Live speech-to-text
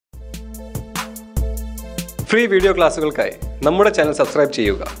Free video ക്ലാസ്സുകൾക്കായി നമ്മുടെ channel subscribe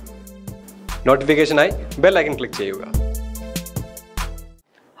ചെയ്യുക. നോട്ടിഫിക്കേഷനായി ബെൽ ഐക്കൺ ക്ലിക്ക് ചെയ്യുക.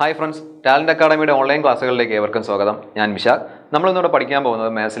 ഹായ് ഫ്രണ്ട്സ്, ടാലന്റ് അക്കാഡമിയുടെ ഓൺലൈൻ ക്ലാസ്സുകളിലേക്ക് ഏവർക്കും സ്വാഗതം. ഞാൻ വിശാഖ്. നമ്മളിന്നിവിടെ പഠിക്കാൻ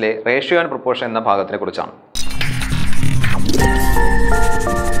പോകുന്നത് മാത്സിലെ റേഷ്യോ ആൻഡ് പ്രൊപ്പോർഷൻ എന്ന ഭാഗത്തിനെ കുറിച്ചാണ്.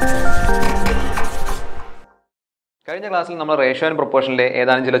 കഴിഞ്ഞ ക്ലാസ്സിൽ നമ്മൾ റേഷ്യോ ആൻഡ് പ്രൊപ്പോർഷനിലെ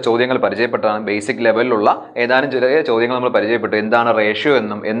ഏതാനും ചില ചോദ്യങ്ങൾ പരിചയപ്പെട്ടതാണ്. ബേസിക് ലെവലിലുള്ള ഏതാനും ചില ചോദ്യങ്ങൾ നമ്മൾ പരിചയപ്പെട്ടു. എന്താണ് റേഷ്യോ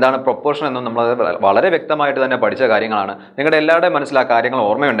എന്നും എന്താണ് പ്രൊപ്പോർഷൻ എന്നും നമ്മൾ വളരെ വ്യക്തമായിട്ട് തന്നെ പഠിച്ച കാര്യങ്ങളാണ്. നിങ്ങളുടെ എല്ലാവരുടെയും മനസ്സിൽ ആ കാര്യങ്ങൾ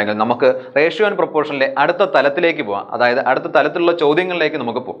ഓർമ്മയുണ്ടെങ്കിൽ നമുക്ക് റേഷ്യോ ആൻഡ് പ്രൊപ്പോർഷനിലെ അടുത്ത തലത്തിലേക്ക് പോകാം. അതായത് അടുത്ത തലത്തിലുള്ള ചോദ്യങ്ങളിലേക്ക്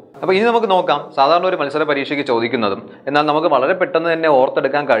നമുക്ക് പോകും. അപ്പോൾ ഇനി നമുക്ക് നോക്കാം, സാധാരണ ഒരു മത്സര പരീക്ഷയ്ക്ക് ചോദിക്കുന്നതും എന്നാൽ നമുക്ക് വളരെ പെട്ടെന്ന് തന്നെ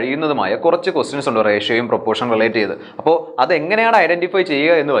ഓർത്തെടുക്കാൻ കഴിയുന്നതുമായ കുറച്ച് ക്വസ്റ്റ്യൻസ് ഉണ്ട് റേഷ്യോയും പ്രൊപ്പോർഷൻ റിലേറ്റ് ചെയ്ത്. അപ്പോൾ അതെങ്ങനെയാണ് ഐഡന്റിഫൈ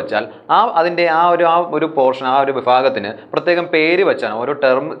ചെയ്യുക എന്ന് വെച്ചാൽ അതിൻ്റെ ആ ഒരു പോർഷൻ, ആ ഒരു വിഭാഗത്തിന് പ്രത്യേകം പേര് വെച്ചാണ്, ഓരോ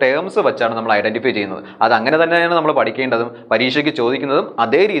ടേംസ് വെച്ചാണ് നമ്മൾ ഐഡന്റിഫൈ ചെയ്യുന്നത്. അത് അങ്ങനെ തന്നെയാണ് നമ്മൾ പഠിക്കേണ്ടതും പരീക്ഷയ്ക്ക് ചോദിക്കുന്നതും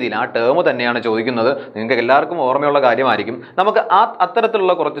അതേ രീതിയിൽ ആ ടേം തന്നെയാണ് ചോദിക്കുന്നത്. നിങ്ങൾക്ക് എല്ലാവർക്കും ഓർമ്മയുള്ള കാര്യമായിരിക്കും. നമുക്ക്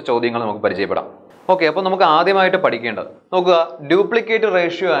അത്തരത്തിലുള്ള കുറച്ച് ചോദ്യങ്ങൾ നമുക്ക് പരിചയപ്പെടാം. ഓക്കെ, അപ്പോൾ നമുക്ക് ആദ്യമായിട്ട് പഠിക്കേണ്ടത് നോക്കുക, duplicate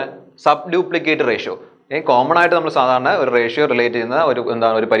ratio and sub duplicate ratio. Common ആയിട്ട് നമ്മൾ സാധാരണ ഒരു റേഷ്യോ റിലേറ്റ് ചെയ്യുന്ന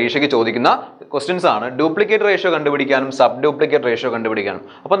ഒരു പരീക്ഷയ്ക്ക് ചോദിക്കുന്ന ക്വസ്റ്റ്യൻസ് ആണ്. ഡ്യൂപ്ലിക്കേറ്റ് റേഷ്യോ കണ്ടുപിടിക്കാനും സബ് ഡ്യൂപ്ലിക്കേറ്റ് റേഷ്യോ കണ്ടുപിടിക്കാനും.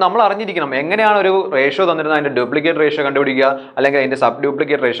 അപ്പോൾ നമ്മൾ അറിഞ്ഞിരിക്കണം എങ്ങനെയാണ് ഒരു റേഷ്യോ തന്നിരുന്നത് അതിൻ്റെ ഡ്യൂപ്ലിക്കേറ്റ് റേഷ്യോ കണ്ടുപിടിക്കുക അല്ലെങ്കിൽ അതിൻ്റെ സബ്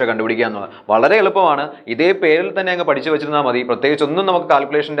ഡ്യൂപ്ലിക്കേറ്റ് റേഷ്യോ കണ്ടുപിടിക്കുക എന്നുള്ളത് വളരെ എളുപ്പമാണ്. ഇതേ പേരിൽ തന്നെ അങ്ങ് പഠിച്ചു വെച്ചിരുന്നാൽ മതി. പ്രത്യേകിച്ച് ഒന്നും നമുക്ക്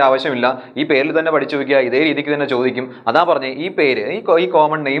കാൽക്കുലേഷൻ്റെ ആവശ്യമില്ല. ഈ പേരിൽ തന്നെ പഠിച്ചു വയ്ക്കുക, ഇതേ രീതിക്ക് തന്നെ ചോദിക്കും. അതാ പറഞ്ഞേ, ഈ പേര് ഈ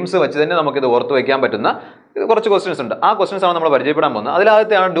കോമൺ നെയിംസ് വെച്ച് തന്നെ നമുക്കിത് ഓർത്ത് വയ്ക്കാൻ പറ്റുന്ന കുറച്ച് ക്വസ്റ്റ്യൻസ് ഉണ്ട്. ആ ക്വസ്റ്റ്യൻസ് ആണ് നമ്മൾ പരിചയപ്പെടാൻ പോകുന്നത്.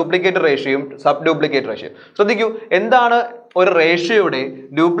 അതിലാദ്യത്തെയാണ് ഡ്യൂപ്ലിക്കേറ്റ് റേഷ്യോയും സബ് ഡ്യൂപ്ലിക്കേറ്റ് റേഷ്യോ. ശ്രദ്ധിക്കൂ, എന്താണ് ഒരു റേഷ്യോയുടെ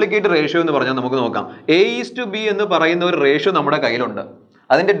ഡ്യൂപ്ലിക്കേറ്റ് റേഷ്യോ എന്ന് പറഞ്ഞാൽ നമുക്ക് നോക്കാം. A:B എന്ന് പറയുന്ന ഒരു റേഷ്യോ നമ്മുടെ കയ്യിലുണ്ട്.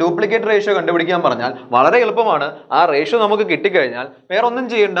 അതിന്റെ ഡ്യൂപ്ലിക്കേറ്റ് റേഷ്യോ കണ്ടുപിടിക്കാൻ പറഞ്ഞാൽ വളരെ എളുപ്പമാണ്. ആ റേഷ്യോ നമുക്ക് കിട്ടിക്കഴിഞ്ഞാൽ വേറെ ഒന്നും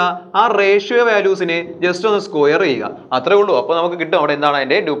ചെയ്യേണ്ട, ആ റേഷ്യോ വാല്യൂസിനെ ജസ്റ്റ് ഒന്ന് സ്ക്വയർ ചെയ്യുക, അത്രേ ഉള്ളൂ. അപ്പോൾ നമുക്ക് കിട്ടും അവിടെ എന്താണ്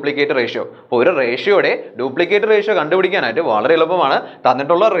അതിന്റെ ഡ്യൂപ്ലിക്കേറ്റ് റേഷ്യോ. അപ്പോൾ ഒരു റേഷ്യോയുടെ ഡ്യൂപ്ലിക്കേറ്റ് റേഷ്യോ കണ്ടുപിടിക്കാനായിട്ട് വളരെ എളുപ്പമാണ്.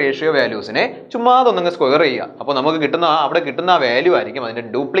 തന്നിട്ടുള്ള റേഷ്യോ വാല്യൂസിനെ ചുമ്മാ ഒന്നങ്ങ് സ്ക്വയർ ചെയ്യുക. അപ്പോൾ നമുക്ക് അവിടെ കിട്ടുന്ന ആ വാല്യൂ ആയിരിക്കും അതിന്റെ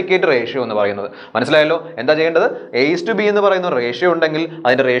ഡ്യൂപ്ലിക്കേറ്റ് റേഷ്യോ എന്ന് പറയുന്നത്. മനസ്സിലായല്ലോ? എന്താ ചെയ്യേണ്ടത്? A:B എന്ന് പറയുന്ന റേഷ്യോ ഉണ്ടെങ്കിൽ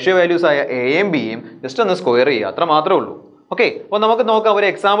അതിന്റെ റേഷ്യോ വാല്യൂസ് ആയ എയും ബിയും ജസ്റ്റ് ഒന്ന് സ്ക്വയർ ചെയ്യുക, അത്ര മാത്രമേ ഉള്ളൂ. ഓക്കെ, അപ്പോൾ നമുക്ക് നോക്കാം, ഒരു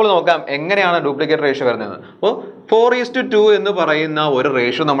എക്സാമ്പിൾ നോക്കാം എങ്ങനെയാണ് ഡ്യൂപ്ലിക്കേറ്റ് റേഷ്യോ വരുന്നത്. അപ്പോൾ 4:2 എന്ന് പറയുന്ന ഒരു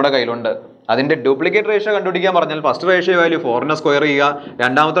റേഷ്യോ നമ്മുടെ കയ്യിലുണ്ട്. അതിന്റെ ഡ്യൂപ്ലിക്കേറ്റ് റേഷ്യോ കണ്ടുപിടിക്കാൻ പറഞ്ഞാൽ ഫസ്റ്റ് റേഷ്യോ വാല്യൂ 4നെ സ്ക്വയർ ചെയ്യുക,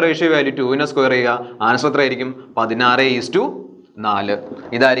 രണ്ടാമത്തെ റേഷ്യോ വാല്യൂ 2നെ സ്ക്വയർ ചെയ്യുക. ആൻസർ എത്രയായിരിക്കും? 16:4.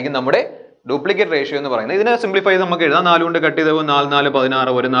 ഇതായിരിക്കും നമ്മുടെ ഡ്യൂപ്ലിക്കേറ്റ് റേഷ്യോ എന്ന് പറയുന്നത്. ഇതിനെ സിംപ്ലിഫൈ ചെയ്ത് നമുക്ക് എഴുതാം. 4 കൊണ്ട് കട്ട് ചെയ്ത് 4 4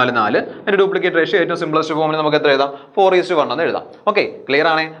 16 1 4 4. അതിന്റെ ഡ്യൂപ്ലിക്കേറ്റ് റേഷ്യോ ഏറ്റവും സിംപ്ലസ്റ്റ് ഫോമിൽ നമുക്ക് എത്ര എഴുതാം? 4:1 എന്ന് എഴുതാം. ഓക്കെ, ക്ലിയർ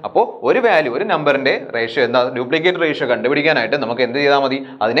ആണേ? അപ്പോൾ ഒരു വാല്യൂ, ഒരു നമ്പറിന്റെ റേഷ്യോ എന്താ ഡ്യൂപ്ലിക്കേറ്റ് റേഷ്യോ കണ്ടുപിടിക്കാനായിട്ട് നമുക്ക് എന്ത് ചെയ്താൽ മതി?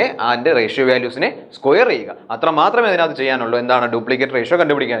 അതിന്റെ റേഷ്യോ വാല്യൂസിനെ സ്ക്വയർ ചെയ്യുക, അത്ര മാത്രമേ അതിനകത്ത് ചെയ്യാനുള്ളൂ. എന്താണ് ഡ്യൂപ്ലിക്കേറ്റ് റേഷ്യോ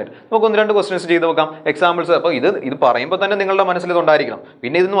കണ്ടുപിടിക്കാനായിട്ട്? നമുക്ക് 1-2 ക്വസ്റ്റ്യൻസ് ചെയ്ത് നോക്കാം, എക്സാമ്പിൾസ്. അപ്പോൾ ഇത് പറയുമ്പോൾ തന്നെ നിങ്ങളുടെ മനസ്സിൽ ഇത് ഉണ്ടായിരിക്കണം.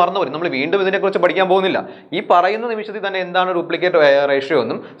 പിന്നെ ഇതൊന്നും മറന്നു വരും, നമ്മൾ വീണ്ടും ഇതിനെക്കുറിച്ച് പഠിക്കാൻ പോകുന്നില്ല. ഈ പറയുന്ന നിമിഷത്തിൽ തന്നെ എന്താണ് ഡ്യൂപ്ലിക്കേറ്റ് റേഷ്യോ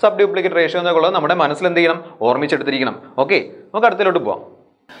എന്നും സബ് ഡ്യൂപ്ലിക്കേറ്റ് റേഷ്യോ എന്നൊക്കെയുള്ളത് നമ്മുടെ മനസ്സിൽ എന്ത് ചെയ്യണം? ഓർമ്മിച്ചെടുത്തിരിക്കണം. ഓക്കെ, നമുക്ക് അടുത്തിലോട്ട് പോവാം.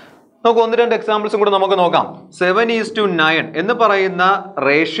 നമുക്ക് 1-2 എക്സാമ്പിൾസും കൂടെ നമുക്ക് നോക്കാം. 7:9 എന്ന് പറയുന്ന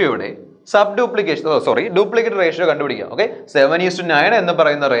റേഷ്യോയുടെ ഡ്യൂപ്ലിക്കേറ്റ് റേഷ്യോ കണ്ടുപിടിക്കാം. ഓക്കെ, 7:9 എന്ന്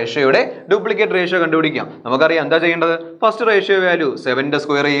പറയുന്ന റേഷ്യോയുടെ ഡ്യൂപ്ലിക്കേറ്റ് റേഷ്യോ കണ്ടുപിടിക്കാം. നമുക്കറിയാം എന്താ ചെയ്യേണ്ടത്? ഫസ്റ്റ് റേഷ്യോ വാല്യൂ 7ന്റെ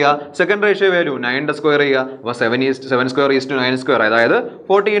സ്ക്വയർ ചെയ്യുക, സെക്കൻഡ് റേഷ്യോ വാല്യൂ 9ന്റെ സ്ക്വയർ ചെയ്യുക. അപ്പോൾ 7/2 അതായത്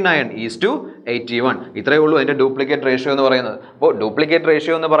 49:81. ഇത്രയേ ഉള്ളൂ അതിന്റെ ഡ്യൂപ്ലിക്കേറ്റ് റേഷ്യോ എന്ന് പറയുന്നത്. അപ്പോൾ ഡ്യൂപ്ലിക്കേറ്റ്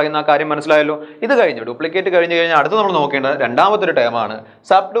റേഷ്യോ എന്ന് പറയുന്ന കാര്യം മനസ്സിലായല്ലോ. ഇത് കഴിഞ്ഞു, ഡ്യൂപ്ലിക്കേറ്റ് കഴിഞ്ഞ് കഴിഞ്ഞാൽ അടുത്ത് നമ്മൾ നോക്കേണ്ടത് രണ്ടാമത്തെ ഒരു ടേമാണ്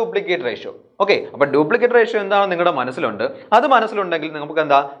സബ് ഡ്യൂപ്ലിക്കേറ്റ് റേഷ്യോ. ഓക്കെ, അപ്പോൾ ഡ്യൂപ്ലിക്കേറ്റ് റേഷ്യോ എന്താണെന്ന് നിങ്ങളുടെ മനസ്സിലുണ്ട്. അത് മനസ്സിലുണ്ടെങ്കിൽ നമുക്ക്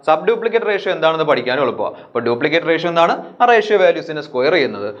എന്താ സബ് ഡ്യൂപ്ലിക്കേറ്റ് റേഷ്യോ എന്താണെന്ന് പഠിക്കാനും എളുപ്പമാണ്. അപ്പോൾ ഡ്യൂപ്ലിക്കേറ്റ് റേഷ്യോ എന്താണ്? ആ റേഷ്യോ വാല്യൂസിനെ സ്ക്വയർ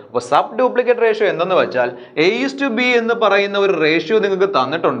ചെയ്യുന്നത്. അപ്പോൾ സബ് ഡ്യൂപ്ലിക്കേറ്റ് റേഷ്യോ എന്തെന്ന് വെച്ചാൽ A:B എന്ന് പറയുന്ന ഒരു റേഷ്യോ നിങ്ങൾക്ക്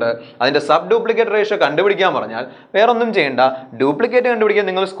തന്നിട്ടുണ്ട്. അതിന്റെ സബ് ഡ്യൂപ്ലിക്കേറ്റ് റേഷ്യോ കണ്ടുപിടിക്കാൻ പറഞ്ഞാൽ വേറെ ഒന്നും ചെയ്യേണ്ട, ഡ്യൂപ്ലിക്കേറ്റ് കണ്ടുപിടിക്കാൻ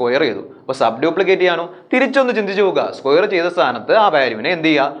നിങ്ങൾ സ്ക്വയർ ചെയ്തു. അപ്പോൾ സബ് ഡ്യൂപ്ലിക്കേറ്റ് ചെയ്യാനോ? തിരിച്ചൊന്ന് ചിന്തിച്ചു പോകുക. സ്ക്വയർ ചെയ്ത സ്ഥാനത്ത് ആ വാല്യൂവിനെ എന്ത്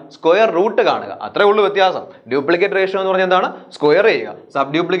ചെയ്യുക? സ്ക്വയർ റൂട്ട് കാണുക, അത്രേ ഉള്ളൂ വ്യത്യാസം. ഡ്യൂപ്ലിക്കേറ്റ് റേഷ്യോ എന്ന് പറഞ്ഞാൽ എന്താണ്? സ്ക്വയർ ചെയ്യുക.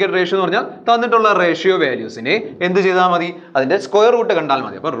 സബ് ഡ്യൂപ്ലിക്കേറ്റ് റേഷ്യോ എന്ന് പറഞ്ഞാൽ തന്നിട്ടുള്ള റേഷ്യോ വാല്യൂസിനെ എന്ത് ചെയ്താൽ മതി? അതിന്റെ സ്ക്വയർ റൂട്ട് കണ്ടാൽ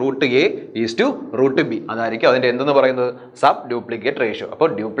മതി. അപ്പോൾ √A:√B അതായിരിക്കും അതിന്റെ എന്തെന്ന് പറയുന്നത്? Sub duplicate ratio. അപ്പോൾ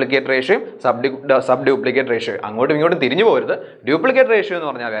ഡ്യൂപ്ലിക്കേറ്റ് റേഷ്യോയും സബ് ഡ്യൂപ്ലിക്കേറ്റ് റേഷ്യോ അങ്ങോട്ടും ഇങ്ങോട്ടും തിരിഞ്ഞു പോകരുത്. ഡ്യൂപ്ലിക്കേറ്റ് റേഷ്യോ എന്ന്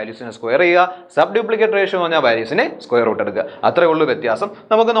പറഞ്ഞാൽ വാല്യൂസിനെ സ്ക്വയർ ചെയ്യുക, സബ് ഡ്യൂപ്ലിക്കേറ്റ് റേഷ്യോ എന്ന് പറഞ്ഞാൽ വാല്യൂസിനെ സ്ക്വയർ റൂട്ട് എടുക്കുക, അത്രേ ഉള്ളൂ വ്യത്യാസം.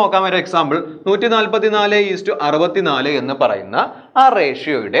 നമുക്ക് നോക്കാം ഒരു എക്സാമ്പിൾ. 144:64 എന്ന് പറയുന്ന ആ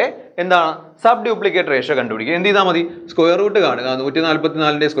റേഷ്യോയുടെ എന്താണ് സബ് ഡ്യൂപ്ലിക്കേറ്റ് റേഷ്യോ കണ്ടുപിടിക്കുക. എന്ത് ചെയ്താൽ മതി? സ്ക്വയർ റൂട്ട് കാണുക,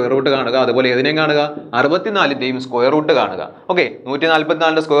 144ന്റെ സ്ക്വയർ റൂട്ട് കാണുക, അതുപോലെ ഏതിനെയും കാണുക, 64ന്റെയും സ്ക്വയർ റൂട്ട് കാണുക. ഓക്കെ,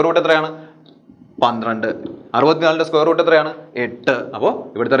 144ന്റെ സ്ക്വയർ റൂട്ട് എത്രയാണ്? 12. 64ന്റെ സ്ക്വയർ റൂട്ട് എത്രയാണ്? 8. അപ്പോൾ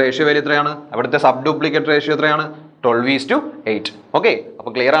ഇവിടുത്തെ റേഷ്യോ വാല്യൂ എത്രയാണ്? അവിടുത്തെ സബ് ഡ്യൂപ്ലിക്കേറ്റ് റേഷ്യോ എത്രയാണ്? 12:8. ഓക്കെ,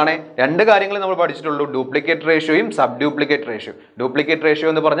 അപ്പോൾ ക്ലിയർ ആണ്. രണ്ട് കാര്യങ്ങൾ നമ്മൾ പഠിച്ചിട്ടുള്ളൂ, duplicate റേഷ്യോയും sub duplicate ratio. Duplicate ratio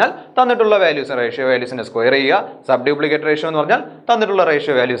എന്ന് പറഞ്ഞാൽ തന്നിട്ടുള്ള റേഷ്യോ വാല്യൂസിന്റെ സ്ക്വയർ ചെയ്യുക. സബ് ഡ്യൂപ്ലിക്കേറ്റ് റേഷ്യോ എന്ന് പറഞ്ഞാൽ തന്നിട്ടുള്ള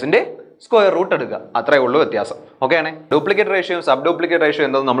റേഷ്യോ വാല്യൂസിന്റെ സ്ക്വയർ റൂട്ട് എടുക്കുക. അത്രേ ഉള്ളൂ വ്യത്യാസം. ഓക്കെ ആണ്. ഡ്യൂപ്ലിക്കേറ്റ് റേഷ്യോയും സബ് ഡ്യൂപ്ലിക്കേറ്റ് റേഷ്യോ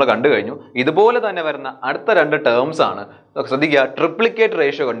എന്തെന്ന് നമ്മൾ കണ്ടു കഴിഞ്ഞു. ഇതുപോലെ തന്നെ വരുന്ന അടുത്ത രണ്ട് ടേംസ് ആണ് ശ്രദ്ധിക്കുക, ട്രിപ്ലിക്കേറ്റ്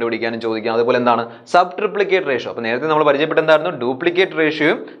റേഷ്യോ കണ്ടുപിടിക്കാനും ചോദിക്കാം, അതുപോലെ എന്താണ് സബ് ട്രിപ്ലിക്കേറ്റ് റേഷ്യോ. അപ്പോൾ നേരത്തെ നമ്മൾ പരിചയപ്പെട്ട എന്തായിരുന്നു, ഡ്യൂപ്ലിക്കേറ്റ്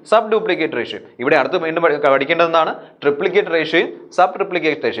റേഷ്യോയും സബ് ഡ്യൂപ്ലിക്കേറ്റ് റേഷ്യോയും. ഇവിടെ അടുത്ത് വീണ്ടും പഠിക്കേണ്ടത് എന്താണ്, ട്രിപ്ലിക്കേറ്റ് റേഷ്യോയും സബ്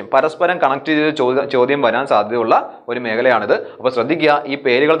ട്രിപ്ലിക്കേറ്റ് റേഷ്യോയും. പരസ്പരം കണക്ട് ചെയ്ത് ചോദ്യം വരാൻ സാധ്യതയുള്ള ഒരു മേഖലയാണിത്. അപ്പോൾ ശ്രദ്ധിക്കുക, ഈ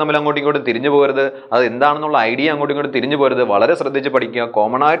പേരുകൾ തമ്മിൽ അങ്ങോട്ടും ഇങ്ങോട്ടും തിരിഞ്ഞു പോകരുത്, അത് എന്താണെന്നുള്ള ഐഡിയ അങ്ങോട്ടും ഇങ്ങോട്ടും തിരിഞ്ഞു പോകരുത്. വളരെ ശ്രദ്ധിച്ച് പഠിക്കുക.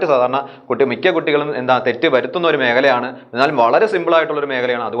 കോമൺ ആയിട്ട് സാധാരണ മിക്ക കുട്ടികളും തെറ്റ് വരുത്തുന്ന ഒരു മേഖലയാണ്, എന്നാലും വളരെ സിമ്പിൾ ആയിട്ടുള്ള ഒരു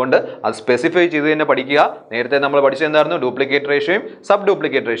മേഖലയാണ്. അതുകൊണ്ട് അത് സ്പെസിഫൈ ചെയ്ത് തന്നെ പഠിക്കുക. നേരത്തെ നമ്മൾ പഠിച്ചത് എന്തായിരുന്നു, ഡ്യൂപ്ലിക്കേറ്റ് റേഷ്യോയും സബ്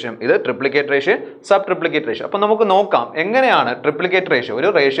ഡ്യൂപ്ലിക്കേറ്റ് റേഷ്യോയും. ഇത് triplicate ratio, sub triplicate ratio. അപ്പോൾ നമുക്ക് നോക്കാം എങ്ങനെയാണ് ട്രിപ്ലിക്കേറ്റ് റേഷ്യോ, ഒരു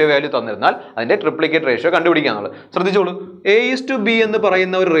റേഷ്യോ വാല്യൂ തന്നിരുന്നാൽ അതിന്റെ ട്രിപ്ലിക്കേറ്റ് റേഷ്യോ കണ്ടുപിടിക്കാന്നുള്ളത്. ശ്രദ്ധിച്ചോളൂ, A:B എന്ന്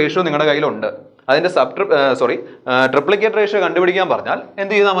പറയുന്ന ഒരു റേഷ്യോ നിങ്ങളുടെ കയ്യിലുണ്ട്. അതിന്റെ ട്രിപ്ലിക്കേറ്റ് റേഷ്യോ കണ്ടുപിടിക്കാൻ പറഞ്ഞാൽ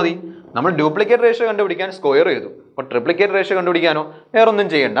എന്ത് ചെയ്താൽ മതി, നമ്മൾ ഡ്യൂപ്ലിക്കേറ്റ് റേഷ്യോ കണ്ടുപിടിക്കാൻ സ്ക്വയർ ചെയ്തു. അപ്പോൾ ട്രിപ്ലിക്കേറ്റ് റേഷ്യോ കണ്ടുപിടിക്കാനോ വേറൊന്നും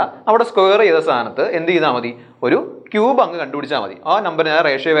ചെയ്യേണ്ട, അവിടെ സ്ക്വയർ ചെയ്ത സ്ഥാനത്ത് എന്ത് ചെയ്താൽ മതി, ഒരു ക്യൂബ് അങ്ങ് കണ്ടുപിടിച്ചാൽ മതി. ആ നമ്പറിന്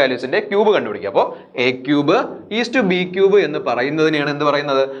റേഷ്യോ വാല്യൂസിന്റെ ക്യൂബ് കണ്ടുപിടിക്കുക. അപ്പോൾ A⁻B³ എന്ന് പറയുന്നതിനെയാണ് എന്ത്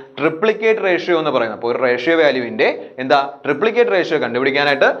പറയുന്നത്, ട്രിപ്ലിക്കേറ്റ് റേഷ്യോ എന്ന് പറയുന്നത്. അപ്പോൾ ഒരു റേഷ്യോ വാല്യൂവിന്റെ ട്രിപ്ലിക്കേറ്റ് റേഷ്യോ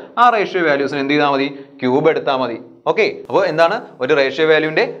കണ്ടുപിടിക്കാനായിട്ട് ആ റേഷ്യോ വാല്യൂസിന് എന്ത് ചെയ്താൽ മതി, ക്യൂബ് എടുത്താൽ മതി. ഓക്കെ, അപ്പോൾ എന്താണ്, ഒരു റേഷ്യോ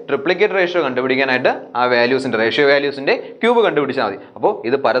വാല്യൂവിന്റെ ട്രിപ്ലിക്കേറ്റ് റേഷ്യോ കണ്ടുപിടിക്കാനായിട്ട് ആ റേഷ്യോ വാല്യൂസിന്റെ ക്യൂബ് കണ്ടുപിടിച്ചാൽ മതി. അപ്പോൾ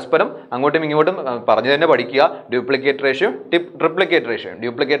ഇത് പരസ്പരം അങ്ങോട്ടും ഇങ്ങോട്ടും പറഞ്ഞു തന്നെ പഠിക്കുക. Duplicate ratio, triplicate ratio.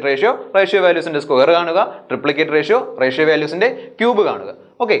 Duplicate ratio ratio വാല്യൂസിന്റെ square കാണുക, ട്രിപ്ലിക്കേറ്റ് റേഷ്യോ റേഷ്യോ വാല്യൂസിന്റെ ക്യൂബ് കാണുക.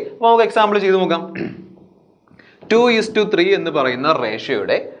 ഓക്കെ, അപ്പോൾ നമുക്ക് എക്സാമ്പിൾ ചെയ്ത് നോക്കാം. 2:3 എന്ന് പറയുന്ന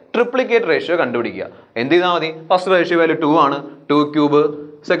റേഷ്യോയുടെ ട്രിപ്ലിക്കേറ്റ് റേഷ്യോ കണ്ടുപിടിക്കുക. എന്ത് ചെയ്താൽ മതി, ഫസ്റ്റ് റേഷ്യോ വാല്യൂ 2 ആണ്, 2³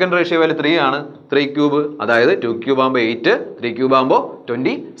 സെക്കൻഡ് റേഷ്യോ വാല്യൂ 3 ആണ്, 3³ അതായത് 2³ ആകുമ്പോൾ 8, 3³ ആകുമ്പോൾ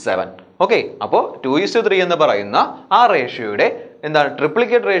 27. ഓക്കെ, അപ്പോൾ 2:3 എന്ന് പറയുന്ന ആ റേഷ്യോയുടെ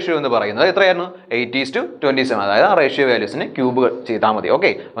ട്രിപ്ലിക്കേറ്റ് റേഷ്യോ എന്ന് പറയുന്നത് എത്രയായിരുന്നു, 8:27. അതായത് ആ റേഷ്യോ വാല്യൂസിന് ക്യൂബ് ചെയ്താൽ മതി.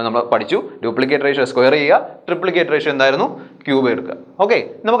 ഓക്കെ, അപ്പോൾ നമ്മൾ പഠിച്ചു, ഡ്യൂപ്ലിക്കേറ്റ് റേഷ്യോ സ്ക്വയർ ചെയ്യുക, ട്രിപ്ലിക്കേറ്റ് റേഷ്യോ എന്തായിരുന്നു, ക്യൂബ് എടുക്കുക. ഓക്കെ,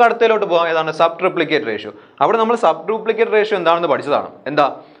 നമുക്ക് അടുത്തതിലോട്ട് പോകാം. ഏതാണ് സബ് ട്രിപ്ലിക്കേറ്റ് റേഷ്യോ. അവിടെ നമ്മൾ സബ് ഡ്യൂപ്ലിക്കേറ്റ് റേഷ്യോ എന്താണെന്ന് പഠിച്ചതാണ്.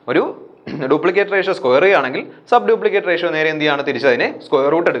 ഒരു ഡ്യൂപ്ലിക്കേറ്റ് റേഷ്യോ സ്ക്വയർ ചെയ്യുകയാണെങ്കിൽ സബ് ഡ്യൂപ്ലിക്കേറ്റ് റേഷ്യോ നേരെ എന്ത് ചെയ്യാണ്, തിരിച്ചതിനെ സ്ക്വയർ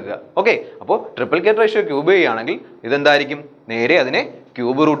റൂട്ട് എടുക്കുക. ഓക്കെ, അപ്പോൾ ട്രിപ്ലിക്കേറ്റ് റേഷ്യോ ക്യൂബ് ചെയ്യുകയാണെങ്കിൽ ഇതെന്തായിരിക്കും, നേരെ അതിനെ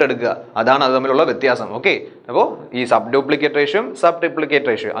ക്യൂബ് റൂട്ട് എടുക്കുക. അതാണ് അത് തമ്മിലുള്ള വ്യത്യാസം. ഓക്കെ, അപ്പോൾ ഈ sub duplicate റേഷ്യോയും sub triplicate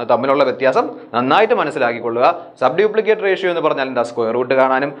ratio അത് തമ്മിലുള്ള വ്യത്യാസം നന്നായിട്ട് മനസ്സിലാക്കിക്കൊള്ളുക. സബ് ഡ്യൂപ്ലിക്കേറ്റ് റേഷ്യോ എന്ന് പറഞ്ഞാൽ സ്ക്വയർ റൂട്ട്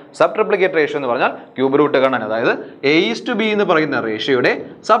കാണാനും സബ് ട്രിപ്ലിക്കേറ്റ് റേഷ്യോ എന്ന് പറഞ്ഞാൽ ക്യൂബ് റൂട്ട് കാണാനും. അതായത് A:B എന്ന് പറയുന്ന റേഷ്യോയുടെ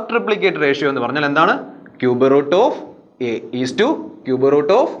സബ് ട്രിപ്ലിക്കേറ്റ് റേഷ്യോ എന്ന് പറഞ്ഞാൽ എന്താണ്, cube root of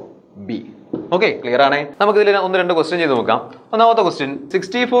A:B. Okay, clear ആണ്. നമുക്ക് ഇതിൽ ഒന്ന് രണ്ട് ക്വസ്റ്റ്യൻ ചെയ്ത് നോക്കാം. ഒന്നാമത്തെ ക്വസ്റ്റ്യൻ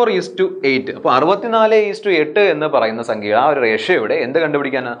 64:8. അപ്പോൾ 64:8 എന്ന് പറയുന്ന സംഖ്യ ആ ഒരു റേഷ്യോയുടെ എന്ത്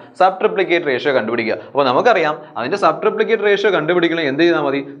കണ്ടുപിടിക്കാനാണ്, സബ് ട്രിപ്ലിക്കേറ്റ് റേഷ്യോ കണ്ടുപിടിക്കുക. അപ്പോൾ നമുക്കറിയാം അതിന്റെ സബ് ട്രിപ്ലിക്കേറ്റ് റേഷ്യോ കണ്ടുപിടിക്കണം എന്ത് ചെയ്താൽ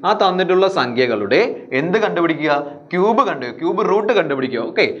മതി, ആ തന്നിട്ടുള്ള സംഖ്യകളുടെ എന്ത് കണ്ടുപിടിക്കുക, ക്യൂബ് റൂട്ട് കണ്ടുപിടിക്കുക.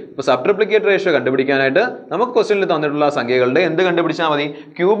 ഓക്കെ, ഇപ്പോൾ സബ് ട്രിപ്ലിക്കേറ്റ് റേഷ്യോ കണ്ടുപിടിക്കാനായിട്ട് നമുക്ക് ക്വസ്റ്റ്യനിൽ തന്നിട്ടുള്ള സംഖ്യകളുടെ എന്ത് കണ്ടുപിടിച്ചാൽ മതി,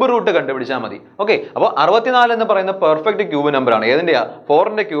 ക്യൂബ് റൂട്ട് കണ്ടുപിടിച്ചാൽ മതി. ഓക്കെ, അപ്പോൾ 64 എന്ന് പറയുന്ന പെർഫെക്റ്റ് ക്യൂബ് നമ്പർ ആണ്. ഏതിന്റെയാ,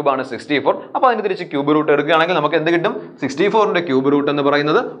 4ന്റെ ക്യൂബാണ് 64. അപ്പോൾ അതിന് തിരിച്ച് ക്യൂബ് റൂട്ട് എടുക്കുകയാണെങ്കിൽ നമുക്ക് എന്ത് കിട്ടും, 64ന്റെ ക്യൂബ് റൂട്ട് എന്ന്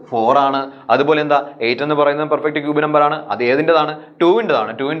പറയുന്നത് 4 ആണ്. അതുപോലെ 8 എന്ന് പറയുന്നത് പെർഫെക്റ്റ് ക്യൂബ് നമ്പർ ആണ്. അത് ഏതിൻ്റെതാണ്,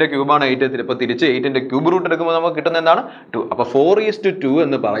 2ൻ്റെതാണ്. 2ന്റെ ക്യൂബാണ് 8. ഇപ്പോൾ തിരിച്ച് 8ന്റെ ക്യൂബ് റൂട്ട് എടുക്കുമ്പോൾ നമുക്ക് കിട്ടുന്ന എന്താണ്, 2. അപ്പോൾ 4:2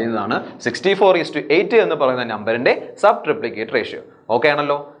 എന്ന് പറയുന്നതാണ് 64:8 എന്ന് പറയുന്ന നമ്പറിന്റെ സബ് ട്രിപ്ലിക്കേറ്റ് റേഷ്യോ. ഓക്കെ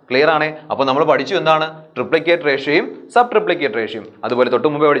ആണല്ലോ, ക്ലിയർ ആണ്. അപ്പോൾ നമ്മൾ പഠിച്ചു എന്താണ്, ട്രിപ്ലിക്കേറ്റ് റേഷ്യോയും സബ് ട്രിപ്ലിക്കേറ്റ് റേഷ്യോയും. അതുപോലെ തൊട്ട്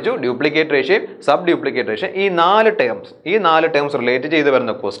മുമ്പേ പഠിച്ചു ഡ്യൂപ്ലിക്കേറ്റ് റേഷ്യോയും സബ് ഡ്യൂപ്ലിക്കേറ്റ് റേഷ്യോ. ഈ നാല് ടേംസ് റിലേറ്റ് ചെയ്ത്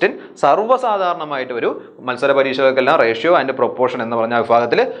വരുന്ന ക്വസ്റ്റ്യൻ സർവ്വസാധാരണമായിട്ട് ഒരു മത്സര പരീക്ഷകൾക്കെല്ലാം റേഷ്യോ ആൻഡ് പ്രൊപ്പോർഷൻ എന്ന് പറഞ്ഞ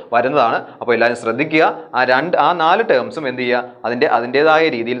വിഭാഗത്തിൽ വരുന്നതാണ്. അപ്പോൾ എല്ലാവരും ശ്രദ്ധിക്കുക, ആ 4 ടേംസും എന്ത് ചെയ്യുക, അതിൻ്റെതായ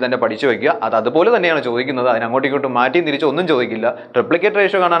രീതിയിൽ തന്നെ പഠിച്ചു വയ്ക്കുക. അത് അതുപോലെ തന്നെയാണ് ചോദിക്കുന്നത്, അതിന് അങ്ങോട്ടും ഇങ്ങോട്ടും മാറ്റിയും തിരിച്ച് ഒന്നും ചോദിക്കില്ല. ട്രിപ്ലിക്കേറ്റ്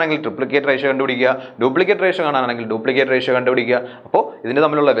റേഷ്യോ കാണാനാണെങ്കിൽ ട്രിപ്ലിക്കേറ്റ് റേഷ്യോ കണ്ടുപിടിക്കുക, ഡ്യൂപ്ലിക്കേറ്റ് റേഷ്യോ കാണാനാണെങ്കിൽ ഡ്യൂപ്ലിക്കേറ്റ് റേഷ്യോ കണ്ടുപിടിക്കുക. അപ്പോൾ ഇതിന്റെ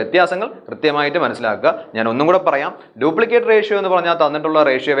തമ്മിലുള്ള വ്യത്യാസങ്ങൾ കൃത്യമായിട്ട് മനസ്സിലാക്കുക. ഞാൻ ഒന്നും കൂടെ പറയാം. ഡ്യൂപ്ലിക്കേറ്റ് റേഷ്യോ എന്ന് പറഞ്ഞാൽ തന്നിട്ടുള്ള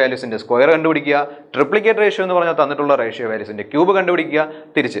റേഷ്യോ വാല്യൂസിന്റെ സ്ക്വയർ കണ്ടുപിടിക്കുക, ട്രിപ്ലിക്കേറ്റ് റേഷ്യോ എന്ന് പറഞ്ഞാൽ തന്നിട്ടുള്ള റേഷ്യോ വാല്യൂസിന്റെ ക്യൂബ് കണ്ടുപിടിക്കുക.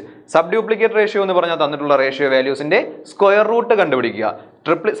 തിരിച്ച് സബ് ഡ്യൂപ്ലിക്കേറ്റ് റേഷ്യോ എന്ന് പറഞ്ഞാൽ തന്നിട്ടുള്ള റേഷ്യോ വാല്യൂസിന്റെ സ്ക്വയർ റൂട്ട് കണ്ടുപിടിക്കുക.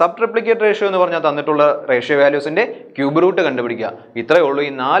 സബ് ട്രിപ്ലിക്കേറ്റ് റേഷ്യോ എന്ന് പറഞ്ഞാൽ തന്നിട്ടുള്ള റേഷ്യോ വാല്യൂസിന്റെ ക്യൂബ് റൂട്ട് കണ്ടുപിടിക്കുക. ഇത്രയേ ഉള്ളൂ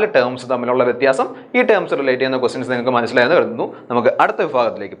ഈ 4 ടേംസ് തമ്മിലുള്ള വ്യത്യാസം. ഈ ടേംസ് റിലേറ്റ് ചെയ്യുന്ന ക്വസ്റ്റ്യൻസ് നിങ്ങൾക്ക് മനസ്സിലായെന്ന് കരുതുന്നു. നമുക്ക് അടുത്ത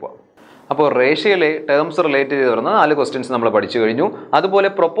വിഭാഗത്തിലേക്ക് പോകാം. അപ്പോൾ റേഷ്യോയിലെ ടേംസ് റിലേറ്റ് ചെയ്ത് വരുന്ന 4 ക്വസ്റ്റ്യൻസ് നമ്മൾ പഠിച്ചു കഴിഞ്ഞു. അതുപോലെ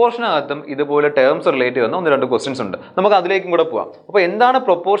പ്രൊപ്പോർഷനകത്തും ഇതുപോലെ ടേംസ് റിലേറ്റ് ചെയ്യുന്ന 1-2 ക്വസ്റ്റ്യൻസ് ഉണ്ട്. നമുക്ക് അതിലേക്കും കൂടെ പോകാം. അപ്പോൾ എന്താണ്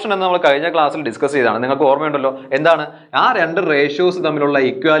പ്രൊപ്പോർഷൻ എന്ന് നമ്മൾ കഴിഞ്ഞ ക്ലാസ്സിൽ ഡിസ്കസ് ചെയ്തതാണ്. നിങ്ങൾക്ക് ഓർമ്മയുണ്ടല്ലോ, എന്താണ് ആ 2 റേഷ്യോസ് തമ്മിലുള്ള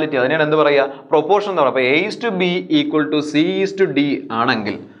ഇക്വാലിറ്റി, അതിനാണ് എന്ത് പറയുക, പ്രൊപ്പോർഷൻ എന്ന് പറയുക. അപ്പോൾ A:B = C:D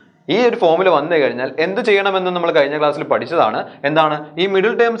ആണെങ്കിൽ ഈ ഒരു ഫോമിൽ വന്നു കഴിഞ്ഞാൽ എന്ത് ചെയ്യണമെന്ന് നമ്മൾ കഴിഞ്ഞ ക്ലാസ്സിൽ പഠിച്ചതാണ്. എന്താണ് ഈ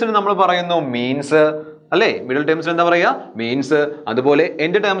മിഡിൽ ടേംസിന് നമ്മൾ പറയുന്നു മീൻസ് അല്ലേ? മിഡിൽ ടേംസിന് എന്താ പറയുക? മീൻസ്. അതുപോലെ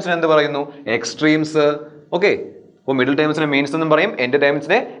എൻഡ് ടേംസിന് എന്ത് പറയുന്നു? എക്സ്ട്രീംസ്. ഓക്കെ, അപ്പോൾ മിഡിൽ ടേംസിനെ മീൻസ് എന്നും പറയും, എൻഡ്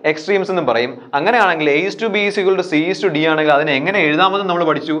ടേംസിനെ എക്സ്ട്രീംസ് എന്നും പറയും. അങ്ങനെയാണെങ്കിൽ A/B=C/D ആണെങ്കിൽ അതിനെ എങ്ങനെ എഴുതാമെന്ന് നമ്മൾ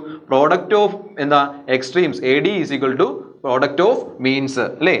പഠിച്ചു. പ്രോഡക്റ്റ് ഓഫ് എന്താ extremes AD = product of means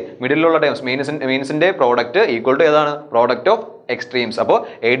അല്ലേ? മിഡിലുള്ള ടേംസ് മീൻസിന്റെ പ്രോഡക്റ്റ് ഈക്വൽ ടു ഏതാണ്? Product of extremes. അപ്പോൾ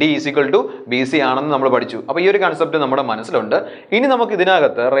AD = BC ആണെന്ന് നമ്മൾ പഠിച്ചു. അപ്പോൾ ഈ ഒരു കൺസെപ്റ്റ് നമ്മുടെ മനസ്സിലുണ്ട്. ഇനി നമുക്ക്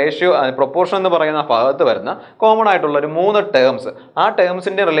ഇതിനകത്ത് റേഷ്യോ പ്രൊപ്പോർഷൻ എന്ന് പറയുന്ന ഭാഗത്ത് വരുന്ന കോമൺ ആയിട്ടുള്ള ഒരു 3 ടേംസ്, ആ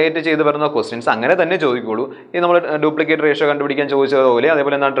ടേംസിന്റെ റിലേറ്റ് ചെയ്ത് വരുന്ന ക്വസ്റ്റ്യൻസ് അങ്ങനെ തന്നെ ചോദിക്കുള്ളൂ. ഈ നമ്മൾ ഡ്യൂപ്ലിക്കേറ്റ് റേഷ്യോ കണ്ടുപിടിക്കാൻ ചോദിച്ചതുപോലെ,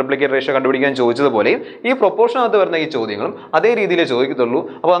 അതേപോലെ എന്താണ് ട്രിപ്ലിക്കേറ്റ് റേഷ്യോ കണ്ടുപിടിക്കാൻ ചോദിച്ചതുപോലെ ഈ പ്രൊപ്പോർഷനകത്ത് വരുന്ന ഈ ചോദ്യങ്ങളും അതേ രീതിയിൽ ചോദിക്കത്തുള്ളൂ.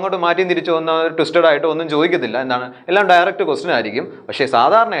 അപ്പോൾ അങ്ങോട്ട് മാറ്റി തിരിച്ചു വന്ന ട്വിസ്റ്റഡ് ആയിട്ട് ഒന്നും ചോദിക്കത്തില്ല. എന്താണ്, എല്ലാം ഡയറക്റ്റ് ക്വസ്റ്റ്യൻ ആയിരിക്കും. പക്ഷേ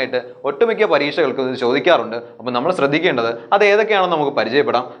സാധാരണയായിട്ട് ഒട്ടുമിക്ക പരീക്ഷകൾക്ക് ഇത് ചോദിക്കാറുണ്ട്. അപ്പോൾ നമ്മൾ ശ്രദ്ധിക്കേണ്ടത് അത് ഏതൊക്കെയാണെന്ന് നമുക്ക്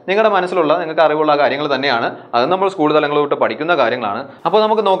പരിചയപ്പെടാം. നിങ്ങളുടെ മനസ്സിലുള്ള നിങ്ങൾക്ക് അറിവുള്ള കാര്യങ്ങൾ തന്നെയാണ്, അത് നമ്മൾ സ്കൂൾ തലങ്ങൾ തൊട്ട് പഠിക്കുന്ന കാര്യങ്ങളാണ്. അപ്പോൾ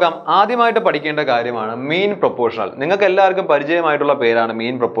നമുക്ക് നോക്കാം. ആദ്യമായിട്ട് പഠിക്കേണ്ട കാര്യമാണ് മീൻ പ്രൊപ്പോർഷണൽ. നിങ്ങൾക്ക് എല്ലാവർക്കും പരിചയമായിട്ടുള്ള പേരാണ്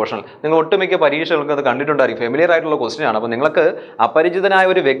മീൻ പ്രൊപ്പോർഷണൽ. നിങ്ങൾ ഒട്ടുമിക്ക പരീക്ഷകൾക്ക് അത് കണ്ടിട്ടുണ്ടായിരിക്കും, ഫെമിലിയർ ആയിട്ടുള്ള ക്വസ്റ്റ്യൻ ആണ്. അപ്പോൾ നിങ്ങൾക്ക് അപരിചിതനായ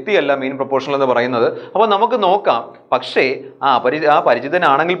ഒരു വ്യക്തിയല്ല മീൻ പ്രൊപ്പോർഷണൽ എന്ന് പറയുന്നത്. അപ്പോൾ നമുക്ക് നോക്കാം. പക്ഷേ ആ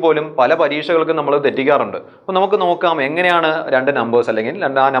പരിചിതനാണെങ്കിൽ പോലും പല പരീക്ഷകൾക്കും നമ്മൾ തെറ്റിക്കാറുണ്ട്. അപ്പോൾ നമുക്ക് നോക്കാം എങ്ങനെയാണ് രണ്ട് നമ്പേഴ്സ് അല്ലെങ്കിൽ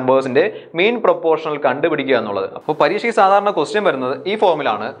ആ നമ്പേഴ്സിന്റെ മീൻ പ്രൊപ്പോർഷണൽ കണ്ടുപിടിക്കുക എന്നുള്ളത്. അപ്പോൾ പരീക്ഷയ്ക്ക് സാധാരണ ക്വസ്റ്റ്യൻ വരുന്നത് ഈ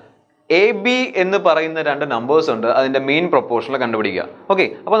ഫോമിലാണ്. AB എന്ന് പറയുന്ന രണ്ട് നമ്പേഴ്സ് ഉണ്ട്, അതിന്റെ മീൻ പ്രൊപ്പോർഷണൽ കണ്ടുപിടിക്കുക. ഓക്കെ,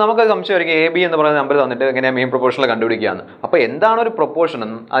 അപ്പോൾ നമുക്ക് സംശയമായിരിക്കും AB എന്ന് പറയുന്ന നമ്പർ തന്നിട്ട് എങ്ങനെയാണ് മീൻ പ്രൊപ്പോർഷണൽ കണ്ടുപിടിക്കുകയെന്ന്. അപ്പോൾ എന്താണ് ഒരു പ്രൊപ്പോർഷൻ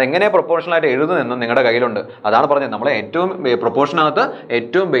എന്നും അത് എങ്ങനെ പ്രൊപ്പോർഷണൽ ആയിട്ട് എഴുതുന്നതെന്നും നിങ്ങളുടെ കയ്യിലുണ്ട്. അതാണ് പറഞ്ഞത്, നമ്മളെ ഏറ്റവും പ്രൊപ്പോർഷനകത്ത്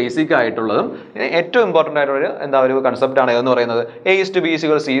ഏറ്റവും ബേസിക് ആയിട്ടുള്ളതും ഏറ്റവും ഇമ്പോർട്ടൻ്റ് ആയിട്ടുള്ള ഒരു കൺസെപ്റ്റ് ആണ് എന്ന് പറയുന്നത് A/B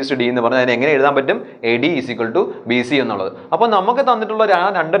 = C/D എന്ന് പറഞ്ഞാൽ അതിനെ എങ്ങനെ എഴുതാൻ പറ്റും? AD = BC എന്നുള്ളത്. അപ്പോൾ നമുക്ക് തന്നിട്ടുള്ള ആ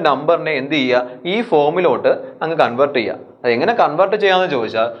രണ്ട് നമ്പറിനെ എന്ത് ചെയ്യുക? ഈ ഫോമിലോട്ട് അങ്ങ് കൺവേർട്ട് ചെയ്യുക. അത് എങ്ങനെ കൺവേർട്ട് ചെയ്യാമെന്ന്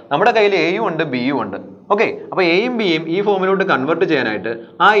ചോദിച്ചാൽ നമ്മുടെ കയ്യിൽ എയും ഉണ്ട് ബിയും ഉണ്ട്. ഓക്കെ, അപ്പോൾ എയും ബിയും ഈ ഫോമിലോട്ട് കൺവേർട്ട് ചെയ്യാനായിട്ട്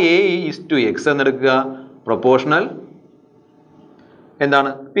ആ A/X എന്നെടുക്കുക. പ്രൊപ്പോർഷണൽ എന്താണ്?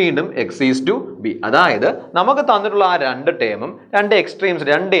 വീണ്ടും X/B. അതായത് നമുക്ക് തന്നിട്ടുള്ള ആ രണ്ട് ടേമും രണ്ട് എക്സ്ട്രീംസ്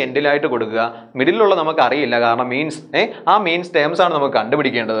രണ്ട് എൻഡിലായിട്ട് കൊടുക്കുക. മിഡിലുള്ള നമുക്ക് അറിയില്ല, കാരണം ആ മീൻസ് ടേംസ് ആണ് നമുക്ക്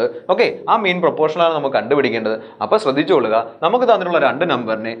കണ്ടുപിടിക്കേണ്ടത്. ഓക്കെ, ആ മീൻ പ്രൊപ്പോർഷനാണ് നമുക്ക് കണ്ടുപിടിക്കേണ്ടത്. അപ്പോൾ ശ്രദ്ധിച്ചോളുക, നമുക്ക് തന്നിട്ടുള്ള രണ്ട്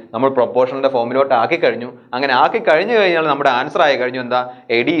നമ്പറിനെ നമ്മൾ പ്രൊപ്പോർഷണലിന്റെ ഫോമിലോട്ട് ആക്കി കഴിഞ്ഞു. അങ്ങനെ ആക്കി കഴിഞ്ഞു കഴിഞ്ഞാൽ നമ്മുടെ ആൻസർ ആയി കഴിഞ്ഞു. എന്താ?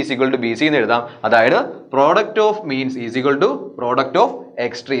 AD = BC എന്ന് എഴുതാം. അതായത് product of means product of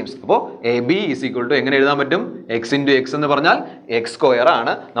extremes. അപ്പോൾ AB = എങ്ങനെ എഴുതാൻ പറ്റും? X/X എന്ന് പറഞ്ഞാൽ X²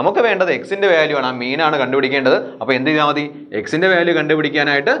 ആണ്. നമുക്ക് വേണ്ടത് X-ന്റെ വാല്യൂ ആണ്, ആ മീനാണ് കണ്ടുപിടിക്കേണ്ടത്. അപ്പോൾ എന്ത് ചെയ്താൽ മതി? X-ന്റെ വാല്യൂ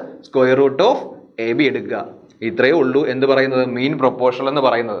കണ്ടുപിടിക്കാനായിട്ട് √AB എടുക്കുക. ഇത്രയേ ഉള്ളൂ എന്ത് പറയുന്നത്? മീൻ പ്രൊപ്പോർഷണൽ എന്ന്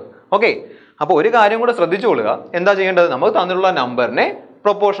പറയുന്നത്. ഓക്കെ, അപ്പോൾ ഒരു കാര്യം കൂടെ ശ്രദ്ധിച്ചുകൊള്ളുക. എന്താ ചെയ്യേണ്ടത്? നമുക്ക് തന്നിട്ടുള്ള നമ്പറിനെ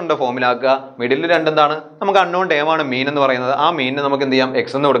പ്രൊപ്പോർഷന്റെ ഫോമിലാക്കുക. മിഡിൽ രണ്ടെന്താണ്? നമുക്ക് അൺനോൺ ടേമാണ് മീൻ എന്ന് പറയുന്നത്. ആ മീനിന് നമുക്ക് എന്ത് ചെയ്യാം?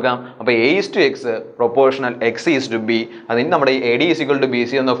 X എന്ന് കൊടുക്കാം. അപ്പോൾ A/X പ്രൊപ്പോർഷണൽ X/B. അതിന് നമ്മുടെ AD =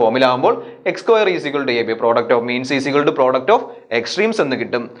 BC എന്ന ഫോമിലാകുമ്പോൾ X² = AB. Product of means product of extremes എന്ന്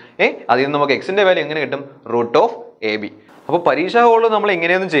കിട്ടും. അതിൽ നിന്ന് നമുക്ക് X-ന്റെ വാല്യൂ എങ്ങനെ കിട്ടും? √AB. അപ്പോൾ പരീക്ഷാ ഹോളിൽ നമ്മൾ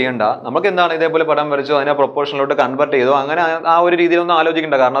ഇങ്ങനെയൊന്നും ചെയ്യണ്ട. നമുക്ക് എന്താണ് ഇതേപോലെ പടം വരച്ചോ അതിനെ പ്രൊപ്പോർഷനിലോട്ട് കൺവേർട്ട് ചെയ്തോ അങ്ങനെ ആ ഒരു രീതിയിലൊന്നും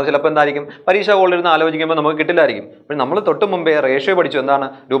ആലോചിക്കേണ്ട. കാരണം അത് ചിലപ്പോൾ എന്തായിരിക്കും, പരീക്ഷാ ഹോളിൽ ഇരുന്ന് ആലോചിക്കുമ്പോൾ നമുക്ക് കിട്ടില്ലായിരിക്കും. അപ്പോൾ നമ്മൾ തൊട്ട് മുമ്പേ റേഷ്യോ പഠിച്ചു. എന്താണ്?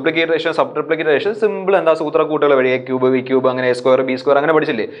 Duplicate ratio, sub triplicate ratio, simple എന്താ സൂത്രക്കൂട്ടുകൾ വഴി A³ B³ അങ്ങനെ A² B² അങ്ങനെ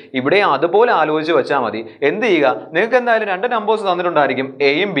പഠിച്ചില്ലേ? ഇവിടെ അതുപോലെ ആലോചിച്ച് വെച്ചാൽ മതി. എന്ത് ചെയ്യുക? നിങ്ങൾക്ക് എന്തായാലും രണ്ട് നമ്പേഴ്സ് തന്നിട്ടുണ്ടായിരിക്കും,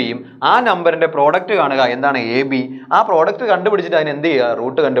 എയും ബിയും. ആ നമ്പറിന്റെ പ്രോഡക്റ്റ് കാണുക. എന്താണ്? AB. ആ പ്രോഡക്റ്റ് കണ്ടുപിടിച്ചിട്ട് അതിന് എന്ത് ചെയ്യുക?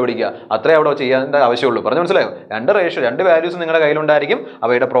 റൂട്ട് കണ്ടുപിടിക്കുക. അത്രേ അവിടെ ചെയ്യാൻ ആവശ്യമുള്ളൂ. പറഞ്ഞു മനസ്സിലായോ? രണ്ട് റേഷ്യോ രണ്ട് വാല്യൂസ് നിങ്ങളുടെ കയ്യിലുണ്ടായിരിക്കും.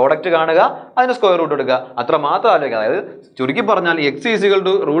 അവയുടെ പ്രോഡക്റ്റ് കാണുക, അതിന് സ്ക്വയർ റൂട്ട് എടുക്കുക. അത്ര മാത്രം ആലോചിക്കുക. അതായത് ചുരുക്കി പറഞ്ഞാൽ X =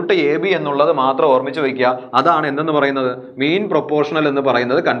 √AB എന്നുള്ളത് മാത്രം ഓർമ്മിച്ച് വയ്ക്കുക. അതാണ് എന്തെന്ന് പറയുന്നത്? മീൻ പ്രൊപ്പോർഷണൽ എന്ന്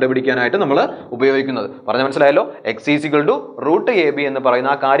പറയുന്നത് കണ്ടുപിടിക്കാനായിട്ട് നമ്മൾ ഉപയോഗിക്കുന്നത്. പറഞ്ഞു മനസ്സിലായല്ലോ? X = √AB എന്ന്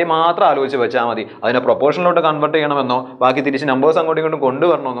പറയുന്ന ആ കാര്യം മാത്രം ആലോചിച്ച് വെച്ചാൽ മതി. അതിനെ പ്രൊപ്പോർഷനിലോട്ട് കൺവേർട്ട് ചെയ്യണമെന്നോ ബാക്കി തിരിച്ച് നമ്പേഴ്സ് അങ്ങോട്ടും ഇങ്ങോട്ടും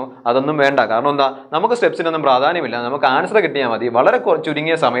കൊണ്ടുവരണമെന്നോ അതൊന്നും വേണ്ട. കാരണം എന്താ? നമുക്ക് സ്റ്റെപ്സിനൊന്നും പ്രാധാന്യമില്ല. നമുക്ക് ആൻസർ കിട്ടിയാൽ മതി. വളരെ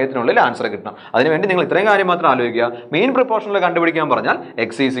ചുരുങ്ങിയ സമയത്തിനുള്ളിൽ ആൻസർ കിട്ടണം. അതിനുവേണ്ടി നിങ്ങൾ ഇത്രയും കാര്യം മാത്രം ആലോചിക്കുക. മീൻ പ്രൊപ്പോർഷണൽ കണ്ടുപിടിക്കാൻ പറഞ്ഞാൽ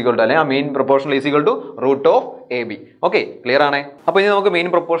X അല്ലെങ്കിൽ ആ മീൻ പ്രൊപ്പോർഷണൽ √AB. ഓക്കെ, ക്ലിയർ ആണേ? അപ്പോൾ ഇനി നമുക്ക് മീൻ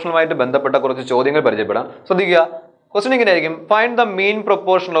പ്രൊപ്പോർഷണലുമായിട്ട് ബന്ധപ്പെട്ട കുറച്ച് ചോദ്യങ്ങൾ പരിചയപ്പെടാം. ശ്രദ്ധിക്കുക. ക്വസ്റ്റ്യൻ ഇങ്ങനെ ആയിരിക്കും: find the mean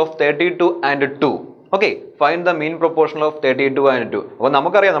proportional of 32 and 2. Okay, find the mean proportional of 32 and 2. അപ്പോൾ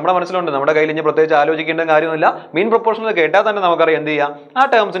നമുക്കറിയാം, നമ്മുടെ മനസ്സിലുണ്ട്, നമ്മുടെ കയ്യിൽ ഇനി പ്രത്യേകിച്ച് ആലോചിക്കേണ്ട കാര്യമൊന്നുമില്ല. മീൻ പ്രൊപ്പോർഷണൽ കേട്ടാൽ തന്നെ നമുക്കറിയാം എന്ത് ചെയ്യാം? ആ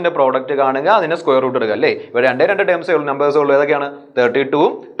ടേംസിന്റെ പ്രോഡക്റ്റ് കാണുക, അതിന്റെ സ്ക്വയർ റൂട്ട് എടുക്കുക അല്ലേ? ഇവിടെ രണ്ട് ടേംസേ ഉള്ളൂ, നമ്പേഴ്സേ ഉള്ളൂ. ഏതൊക്കെയാണ്? 32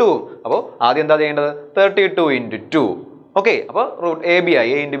 ഉം 2 ഉം. അപ്പോൾ ആദ്യം എന്താ ചെയ്യേണ്ടത്? 32 × 2. ഓക്കെ, അപ്പോൾ റൂട്ട് എ ബി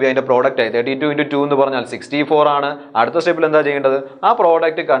ആയി, എ ഇൻറ്റു ബി അതിൻ്റെ പ്രോഡക്റ്റ് ആയി. 32 ഇൻറ്റു 2 എന്ന് പറഞ്ഞാൽ 64 ആണ്. അടുത്ത സ്റ്റെപ്പിൽ എന്താ ചെയ്യേണ്ടത്? ആ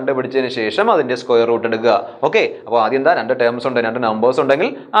പ്രോഡക്റ്റ് കണ്ടുപിടിച്ചതിന് ശേഷം അതിൻ്റെ സ്ക്വയർ റൂട്ട് എടുക്കുക. ഓക്കെ, അപ്പോൾ ആദ്യം എന്താ, രണ്ട് ടേംസ് ഉണ്ട്, രണ്ട് നമ്പേഴ്സ് ഉണ്ടെങ്കിൽ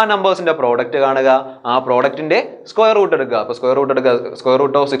ആ നമ്പേഴ്സിൻ്റെ പ്രോഡക്റ്റ് കാണുക, ആ പ്രോഡക്റ്റിൻ്റെ സ്ക്വയർ റൂട്ട് എടുക്കുക. അപ്പോൾ സ്ക്വയർ റൂട്ട് എടുക്കുക. സ്ക്വയർ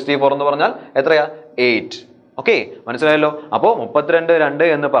റൂട്ട് ഓഫ് 64 എന്ന് പറഞ്ഞാൽ എത്രയാ? 8. ഓക്കെ, മനസ്സിലായല്ലോ. അപ്പോൾ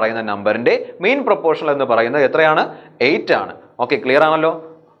 32 എന്ന് പറയുന്ന നമ്പറിൻ്റെ മെയിൻ പ്രൊപ്പോർഷൻ എന്ന് പറയുന്നത് എത്രയാണ്? 8 ആണ്. ഓക്കെ, ക്ലിയർ ആണല്ലോ.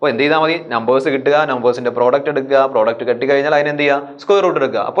 അപ്പോൾ എന്ത് ചെയ്താൽ മതി? നമ്പേഴ്സ് കിട്ടുക, നമ്പേഴ്സിന്റെ പ്രോഡക്റ്റ് എടുക്കുക, പ്രോഡക്റ്റ് കെട്ടിക്കഴിഞ്ഞാൽ അതിന് എന്ത് ചെയ്യുക? സ്ക്വയർ റൂട്ട്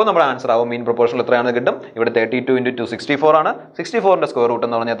എടുക്കുക. അപ്പോൾ നമ്മുടെ ആൻസർ ആവും മീൻ പ്രൊപ്പോർഷൻ എത്രയാണെന്ന് കിട്ടും. ഇവിടെ 32 ഇൻറ്റു 2 64 ആണ്. 64ന്റെ സ്ക്വയർ റൂട്ട്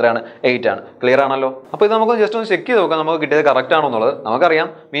എന്ന് പറഞ്ഞാൽ എത്രയാണ്? 8 ആണ്. ക്ലിയർ ആണല്ലോ. അപ്പോൾ ഇത് നമുക്ക് ജസ്റ്റ് ഒന്ന് ചെക്ക് ചെയ്ത് നോക്കാം നമുക്ക് കിട്ടിയത് കറക്റ്റ് ആണോ എന്നുള്ളത്.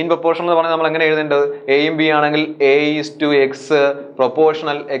 നമുക്കറിയാം മീൻ പ്രൊപ്പോർഷൻ എന്ന് പറഞ്ഞാൽ നമ്മൾ എങ്ങനെ എഴുതേണ്ടത്? എയും ബി ആണെങ്കിൽ A:X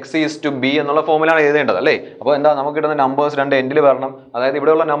പ്രൊപ്പോർഷണൽ X:B എന്നുള്ള ഫോമിലാണ് എഴുതേണ്ടത് അല്ലേ? അപ്പോൾ എന്താ നമുക്ക് കിട്ടുന്ന നമ്പേഴ്സ് രണ്ട് എൻഡിൽ വരണം. അതായത്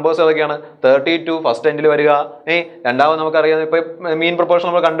ഇവിടെയുള്ള നമ്പേഴ്സ് ഏതൊക്കെയാണ്? 32 ഫസ്റ്റ് എൻഡിൽ വരിക. രണ്ടാമത് നമുക്കറിയാം ഇപ്പോൾ മീൻ പ്രൊപ്പോർഷൻ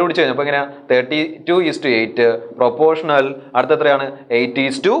നമ്മൾ കണ്ടുപിടിച്ച് കഴിഞ്ഞാൽ അപ്പോൾ എങ്ങനെയാ? 32:8 പ്രൊപ്പോർഷണൽ അടുത്ത എത്രയാണ്?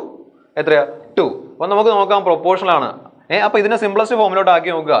 8:2 എത്രയാ? 2. അപ്പോൾ നമുക്ക് നോക്കാം പ്രൊപ്പോർഷണൽ ആണ്. അപ്പോൾ ഇതിനെ സിംപ്ലസ്റ്റ് ഫോമിലോട്ട് ആക്കി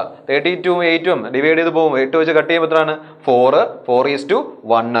നോക്കുക. 32 8 ഡിവൈഡ് ചെയ്ത് പോകും. 8 വെച്ച് കട്ട് ചെയ്യുമ്പോൾ എത്രയാണ്?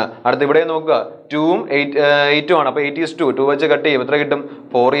 4:1. അടുത്ത് ഇവിടെ നോക്കുക, 2 8 ആണ്. അപ്പോൾ 8:2 2 വെച്ച് കട്ട് ചെയ്യും, എത്ര കിട്ടും?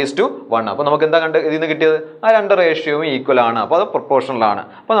 4:1. അപ്പോൾ നമുക്ക് എന്താ ഇതിൽ നിന്ന് കിട്ടിയത്? ആ രണ്ട് റേഷ്യോയും ഈക്വൽ ആണ്. അപ്പോൾ അത് പ്രൊപ്പോർഷണൽ ആണ്.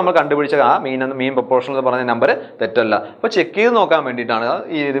 അപ്പോൾ നമ്മൾ കണ്ടുപിടിച്ച ആ മീൻ പ്രൊപ്പോർഷണൽ എന്ന് പറഞ്ഞ നമ്പർ തെറ്റല്ല. അപ്പോൾ ചെക്ക് ചെയ്ത് നോക്കാൻ വേണ്ടിയിട്ടാണ്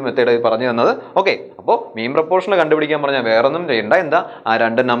ഈ ഒരു മെത്തേഡ് പറഞ്ഞു തന്നത്. ഓക്കെ, അപ്പോൾ മീൻ പ്രൊപ്പോർഷണൽ കണ്ടുപിടിക്കാൻ പറഞ്ഞാൽ വേറെ ഒന്നും ചെയ്യേണ്ട. എന്താ? ആ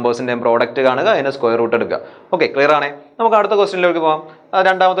രണ്ട് നമ്പേഴ്സിൻ്റെയും പ്രോഡക്റ്റ് കാണുക, അതിനെ സ്ക്വയർ റൂട്ട് എടുക്കുക. ഓക്കെ, ക്ലിയർ ആണേ. നമുക്ക് അടുത്ത ക്വസ്റ്റ്യനിലേക്ക് പോകാം.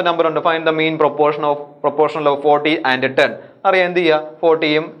 രണ്ടാമത്തെ നമ്പർ ഉണ്ട്, find the mean proportional of 40 and 10. അറിയാം, എന്ത് ചെയ്യുക?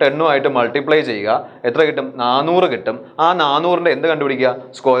 40യും 10ഉം ആയിട്ട് മൾട്ടിപ്ലൈ ചെയ്യുക. എത്ര കിട്ടും? 400 കിട്ടും. ആ 400ന്റെ എന്ത് കണ്ടുപിടിക്കുക?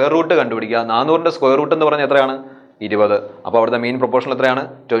 സ്ക്വയർ റൂട്ട് കണ്ടുപിടിക്കുക. 400ന്റെ സ്ക്വയർ റൂട്ട് എന്ന് പറഞ്ഞാൽ എത്രയാണ്? 20. അപ്പോൾ അവിടുത്തെ മീൻ പ്രൊപ്പോർഷൻ എത്രയാണ്?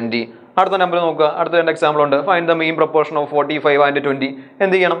 20. അടുത്ത നമ്പർ നോക്കുക. അടുത്ത രണ്ട് എക്സാമ്പിൾ ഉണ്ട്, find the mean proportion of 45 and 20.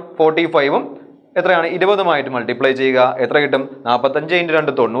 എന്ത് ചെയ്യണം? 45ഉം എത്രയാണ്? 20ഉമായിട്ട് മൾട്ടിപ്ലൈ ചെയ്യുക. എത്ര കിട്ടും? 45 ഇൻറ്റു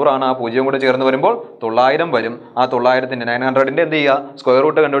 2 90 ആണ്. ആ 0 കൂടെ ചേർന്ന് വരുമ്പോൾ 900 വരും. ആ 900ന്റെ 900ന്റെ എന്ത് ചെയ്യുക? സ്ക്വയർ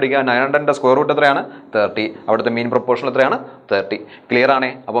റൂട്ട് കണ്ടുപിടിക്കുക. 900ന്റെ സ്ക്വയർ റൂട്ട് എത്രയാണ്? 30. അവിടുത്തെ മീൻ പ്രൊപ്പോർഷൻ എത്രയാണ്? 30. ക്ലിയർ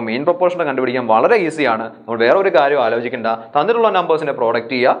ആണേ. അപ്പോൾ മീൻ പ്രൊപ്പോർഷൻ കണ്ടുപിടിക്കാൻ വളരെ ഈസിയാണ്. നമ്മൾ വേറെ ഒരു കാര്യം ആലോചിക്കേണ്ട. തന്നിട്ടുള്ള നമ്പേഴ്സിന്റെ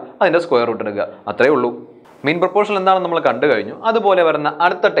പ്രോഡക്റ്റ് ചെയ്യുക, അതിന്റെ സ്ക്വയർ റൂട്ട് എടുക്കുക, അത്രേ ഉള്ളൂ. മീൻ പ്രൊപ്പോർഷൻ എന്താണെന്ന് നമ്മൾ കണ്ടു കഴിഞ്ഞു. അതുപോലെ വരുന്ന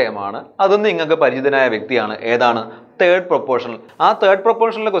അടുത്ത ടേമാണ്, അതൊന്നും നിങ്ങൾക്ക് പരിചിതനായ വ്യക്തിയാണ്. ഏതാണ്? Third proportional. ആ തേർഡ്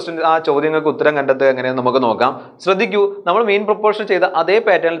പ്രൊപ്പോർഷണലിലെ ക്വസ്റ്റ്യൻ, ആ ചോദ്യങ്ങൾക്ക് ഉത്തരം കണ്ടെത്തുക എങ്ങനെയെന്ന് നമുക്ക് നോക്കാം. ശ്രദ്ധിക്കൂ, നമ്മൾ മീൻ പ്രൊപ്പോർഷൻ ചെയ്ത അതേ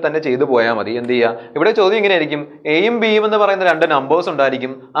പാറ്റേണിൽ തന്നെ ചെയ്തു പോയാൽ മതി. എന്ത് ചെയ്യുക? ഇവിടെ ചോദ്യം ഇങ്ങനെയായിരിക്കും, എയും ബിയും എന്ന് പറയുന്ന രണ്ട് നമ്പേഴ്സ്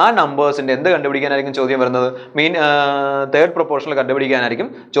ഉണ്ടായിരിക്കും. ആ നമ്പേഴ്സിന്റെ എന്ത് കണ്ടുപിടിക്കാനായിരിക്കും ചോദ്യം വരുന്നത്? മീൻ തേർഡ് പ്രൊപ്പോർഷണൽ കണ്ടുപിടിക്കാനായിരിക്കും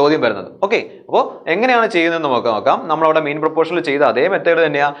ചോദ്യം വരുന്നത്. ഓക്കെ, അപ്പോൾ എങ്ങനെയാണ് ചെയ്യുന്നത് നമുക്ക് നോക്കാം. നമ്മളവിടെ മീൻ പ്രൊപ്പോർഷണൽ ചെയ്ത അതേ മെത്തേഡ്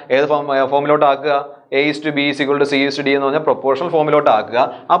തന്നെയാണ്. ഏത് ഫോമിലോട്ട് ആക്കുക? A:B = C:D എന്ന് പറഞ്ഞാൽ പ്രൊപ്പോർഷണൽ ഫോമിലോട്ട് ആക്കുക.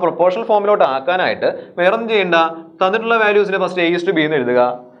 ആ പ്രൊപ്പോർഷണൽ ഫോമിലോട്ട് ആക്കാനായിട്ട് വേറെ ഒന്നും ചെയ്യേണ്ട. തന്നിട്ടുള്ള വാല്യൂസിന് ഫസ്റ്റ് A:B എന്ന് എഴുതുക.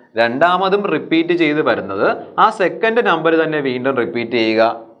 രണ്ടാമതും റിപ്പീറ്റ് ചെയ്ത് വരുന്നത് ആ സെക്കൻഡ് നമ്പർ തന്നെ വീണ്ടും റിപ്പീറ്റ് ചെയ്യുക.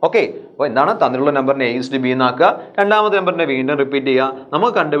 ഓക്കെ, അപ്പോൾ എന്താണ്? തന്നിട്ടുള്ള നമ്പറിനെ A:B എന്നാക്കുക. രണ്ടാമത്തെ നമ്പറിനെ വീണ്ടും റിപ്പീറ്റ് ചെയ്യുക.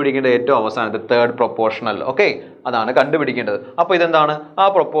 നമുക്ക് കണ്ടുപിടിക്കേണ്ട ഏറ്റവും അവസാനത്തെ തേർഡ് പ്രൊപ്പോർഷണൽ. ഓക്കെ, അതാണ് കണ്ടുപിടിക്കേണ്ടത്. അപ്പോൾ ഇതെന്താണ്? ആ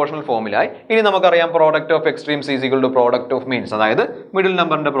പ്രൊപ്പോർഷണൽ ഫോമിലായി. ഇനി നമുക്കറിയാം product of extremes is equal to product of means. അതായത് മിഡിൽ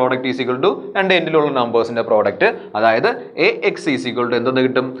നമ്പറിന്റെ പ്രോഡക്റ്റ് ഈസ് ഈക്വൽ ടു രണ്ട് എൻഡിലുള്ള നമ്പേഴ്സിന്റെ പ്രോഡക്റ്റ്. അതായത് AX ഈസ് ഈക്വൽ ടു എന്തെന്ന്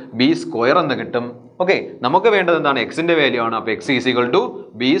കിട്ടും? B² എന്ന് കിട്ടും. ഓക്കെ, നമുക്ക് വേണ്ടത് എന്താണ്? എക്സിന്റെ വാല്യൂ ആണ്. അപ്പോൾ X is equal to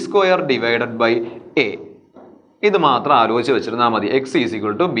B² divided by A. ഇത് മാത്രം ആലോചിച്ച് വെച്ചിരുന്നാൽ മതി. X is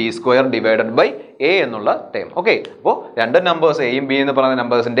equal to B² divided by A എന്നുള്ള ടേം. ഓക്കെ, അപ്പോൾ രണ്ട് നമ്പേഴ്സ് എയും ബി എന്ന് പറയുന്ന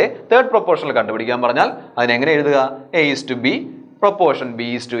നമ്പേഴ്സിന്റെ തേർഡ് പ്രൊപ്പോർഷണൽ കണ്ടുപിടിക്കാൻ പറഞ്ഞാൽ അതിനെങ്ങനെ എഴുതുക? A:B proportion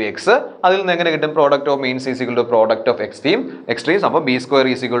B:X. അതിൽ നിന്ന് എങ്ങനെ കിട്ടും? Product of means is equal to product of extremes. അപ്പോൾ B²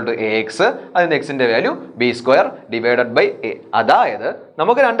 is equal to AX. അതിന്റെ എക്സിന്റെ value B² divided by A. അതായത്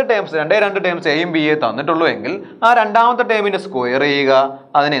നമുക്ക് രണ്ട് ടേംസ് എയും ബി എ തന്നിട്ടുള്ളൂ എങ്കിൽ ആ രണ്ടാമത്തെ ടേമിന്റെ സ്ക്വയർ ചെയ്യുക.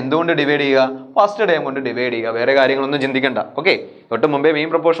 അതിനെ എന്തുകൊണ്ട് ഡിവൈഡ് ചെയ്യുക? ഫസ്റ്റ് ടേം കൊണ്ട് ഡിവൈഡ് ചെയ്യുക. വേറെ കാര്യങ്ങളൊന്നും ചിന്തിക്കണ്ട. ഓക്കെ, തൊട്ട് മുമ്പേ മീൻ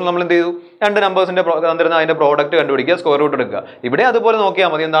പ്രൊപ്പോർഷൻ നമ്മൾ എന്ത് ചെയ്തു? രണ്ട് നമ്പേഴ്സിന്റെ തന്നിരുന്ന അതിന്റെ പ്രോഡക്റ്റ് കണ്ടുപിടിക്കുക, സ്ക്വയർ റൂട്ട് എടുക്കുക. ഇവിടെ അതുപോലെ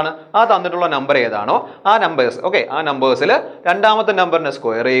നോക്കിയാൽ മതി. എന്താണ്? ആ തന്നിട്ടുള്ള നമ്പർ ഏതാണോ ആ നമ്പേഴ്സ്, ഓക്കെ, ആ നമ്പേഴ്സിൽ രണ്ടാമത്തെ നമ്പറിനെ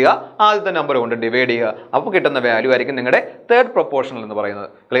സ്ക്വയർ ചെയ്യുക, ആദ്യത്തെ നമ്പർ കൊണ്ട് ഡിവൈഡ് ചെയ്യുക. അപ്പോൾ കിട്ടുന്ന വാല്യൂ ആയിരിക്കും നിങ്ങളുടെ തേർഡ് പ്രൊപ്പോർഷണൽ എന്ന് പറയുന്നത്.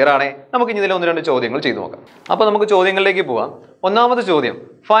 ക്ലിയർ ആണേ? നമുക്ക് ഇനി ഇതിൽ ഒന്ന് രണ്ട് ചോദ്യങ്ങൾ ചെയ്തു നോക്കാം. അപ്പോൾ നമുക്ക് ചോദ്യങ്ങളിലേക്ക് പോവാം. ഒന്നാമത്തെ ചോദ്യം,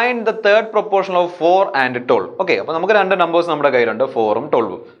 find the third proportion of 4 and 12. Okay, അപ്പോൾ നമുക്ക് രണ്ട് നമ്പേഴ്സ് നമ്മുടെ കയ്യിലുണ്ട്, 4ഉം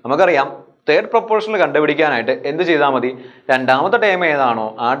 12ഉം. നമുക്കറിയാം തേർഡ് പ്രൊപ്പോർഷണൽ കണ്ടുപിടിക്കാനായിട്ട് എന്ത് ചെയ്താൽ മതി? രണ്ടാമത്തെ ടേം ഏതാണോ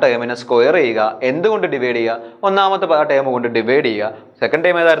ആ ടേമിനെ സ്ക്വയർ ചെയ്യുക. എന്തുകൊണ്ട് ഡിവൈഡ് ചെയ്യുക? ഒന്നാമത്തെ ടേം കൊണ്ട് ഡിവൈഡ് ചെയ്യുക. സെക്കൻഡ്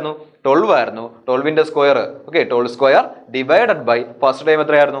ടൈം ഏതായിരുന്നു? 12 ആയിരുന്നു. 12ന്റെ square, okay, 12² divided by first time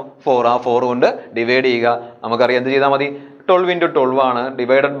എത്രയായിരുന്നു? 4. ആ 4 കൊണ്ട് ഡിവൈഡ് ചെയ്യുക. നമുക്കറിയാം എന്ത് ചെയ്താൽ മതി? 12 × 12 ആണ്.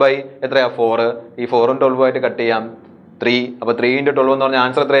 ഡിവൈഡഡ് ബൈ എത്രയാ? 4. ഈ 4ഉം 12ഉം ആയിട്ട് കട്ട് ചെയ്യാം 3. അപ്പോൾ 3 × 12 എന്ന് പറഞ്ഞാൽ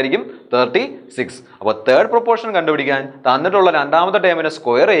ആൻസർ എത്രയായിരിക്കും? 36. അപ്പോൾ തേർഡ് പ്രൊപ്പോർഷൻ കണ്ടുപിടിക്കാൻ തന്നിട്ടുള്ള രണ്ടാമത്തെ ടേമിനെ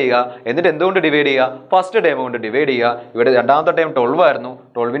സ്ക്വയർ ചെയ്യുക, എന്നിട്ട് എന്തുകൊണ്ട് ഡിവൈഡ് ചെയ്യുക? ഫസ്റ്റ് ടേം കൊണ്ട് ഡിവൈഡ് ചെയ്യുക. ഇവിടെ രണ്ടാമത്തെ ടേം 12 ആയിരുന്നു,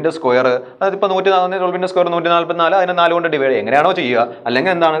 12ന്റെ സ്ക്വയർ അതിപ്പോൾ 12ന്റെ സ്ക്വയർ 144, അതിനെ 4 കൊണ്ട് ഡിവൈഡ് ചെയ്യുക. എങ്ങനെയാണോ ചെയ്യുക,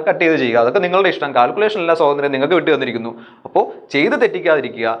 അല്ലെങ്കിൽ എന്താണ് കട്ട് ചെയ്ത് ചെയ്യുക, അതൊക്കെ നിങ്ങളുടെ ഇഷ്ടം. കാൽക്കുലേഷനിലെ സ്വാതന്ത്ര്യം നിങ്ങൾക്ക് വിട്ടു തന്നിരിക്കുന്നു. അപ്പോൾ ചെയ്ത്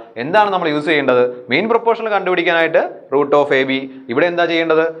തെറ്റിക്കാതിരിക്കുക. എന്താണ് നമ്മൾ യൂസ് ചെയ്യേണ്ടത്? മെയിൻ പ്രൊപ്പോർഷൻ കണ്ടുപിടിക്കാനായിട്ട് √(ab) ഇവിടെ എന്താ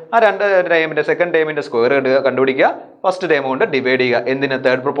ചെയ്യേണ്ടത്? ആ രണ്ട് ടേമിന്റെ സെക്കൻഡ് ടേമിന്റെ സ്ക്വയർ കണ്ടുപിടിക്കുക, ഫസ്റ്റ് ടേം കൊണ്ട് ഡിവൈഡ് ചെയ്യുക. എന്തിന്?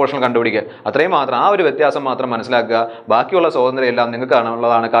 തേർഡ് പ്രൊപ്പോർഷൻ കണ്ടുപിടിക്കുക. അത്രയും മാത്രം, ആ ഒരു വ്യത്യാസം മാത്രം മനസ്സിലാക്കുക. ബാക്കിയുള്ള സ്വാതന്ത്ര്യം എല്ലാം നിങ്ങൾക്ക്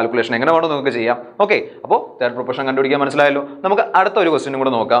ഉള്ളതാണ്. കാൽക്കുലേഷൻ എങ്ങനെ വേണോ നിങ്ങൾക്ക് ചെയ്യാം. ഓക്കെ, അപ്പോൾ തേർഡ് പ്രൊപ്പോർഷൻ കണ്ടുപിടിക്കാൻ മനസ്സിലായല്ലോ. നമുക്ക് അടുത്ത ഒരു ക്വസ്റ്റ്യനും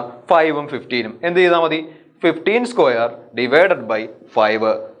കൂടെ നോക്കാം. 5ഉം 15ഉം എന്ത് ചെയ്താൽ മതി? 15 square divided by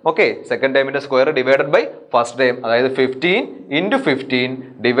 5. Okay, second ടൈമിന്റെ square divided by first time, അതായത് 15 × 15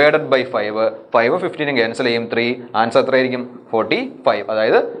 ഡിവൈഡഡ് ബൈ 5. 5ഉം 15ഉം ക്യാൻസൽ ചെയ്യും, 3. ആൻസർ എത്രയായിരിക്കും? 45.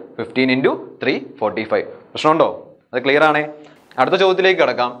 അതായത് 15 × 3 45. പ്രശ്നമുണ്ടോ? അത് ക്ലിയർ ആണേ. അടുത്ത ചോദ്യത്തിലേക്ക്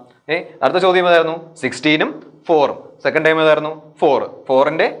കിടക്കാം. അടുത്ത ചോദ്യം ഏതായിരുന്നു? 16ഉം 4ഉം. സെക്കൻഡ് ടൈം ഏതായിരുന്നു? 4.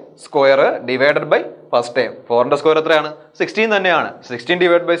 4ന്റെ square divided by first time. 4ന്റെ square എത്രയാണ്? 16 തന്നെയാണ്. 16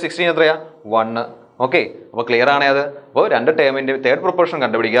 ഡിവൈഡ് ബൈ 16 എത്രയാ? 1. ഓക്കെ, അപ്പോൾ ക്ലിയർ ആണേ അത്. അപ്പോൾ രണ്ട് ടേമിന്റെ തേർഡ് പ്രൊപ്പോർഷൻ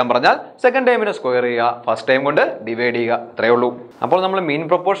കണ്ടുപിടിക്കാൻ പറഞ്ഞാൽ സെക്കൻഡ് ടൈമിനെ സ്ക്വയർ ചെയ്യുക, ഫസ്റ്റ് ടൈം കൊണ്ട് ഡിവൈഡ് ചെയ്യുക, അത്രയേ ഉള്ളൂ. അപ്പോൾ നമ്മൾ മീൻ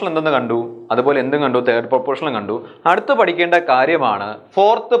പ്രൊപ്പോർഷൻ എന്തെന്ന് കണ്ടു, അതുപോലെ എന്തും കണ്ടു, തേർഡ് പ്രൊപ്പോർഷനും കണ്ടു. അടുത്ത് പഠിക്കേണ്ട കാര്യമാണ്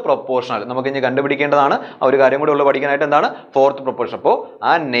ഫോർത്ത് പ്രൊപ്പോർഷണൽ. നമുക്ക് ഇനി കണ്ടുപിടിക്കേണ്ടതാണ്. ആ ഒരു കാര്യം കൂടെ ഉള്ള പഠിക്കാനായിട്ട് എന്താണ് ഫോർത്ത് പ്രൊപ്പോർഷൻ. അപ്പോൾ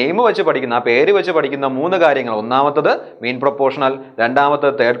ആ നെയിം വെച്ച് പഠിക്കുന്ന, ആ പേര് വെച്ച് പഠിക്കുന്ന 3 കാര്യങ്ങൾ. ഒന്നാമത്തത് മീൻ പ്രൊപ്പോർഷണൽ,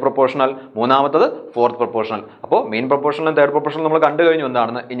 രണ്ടാമത്തത് തേർഡ് പ്രൊപ്പോർഷണൽ, മൂന്നാമത്തത് ഫോർത്ത് പ്രൊപ്പോർഷണൽ. അപ്പോൾ മീൻ പ്രൊപ്പോർഷണലും തേർഡ് പ്രൊപ്പോർഷണലും നമ്മൾ കണ്ടു കഴിഞ്ഞു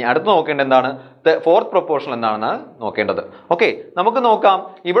എന്താണെന്ന്. ഇനി അടുത്ത് നോക്കേണ്ടത് എന്താണ്? ഫോർത്ത് പ്രൊപ്പോർഷണൽ എന്താണെന്ന് നോക്കേണ്ടത്. ഓക്കെ, നമുക്ക് നോക്കാം.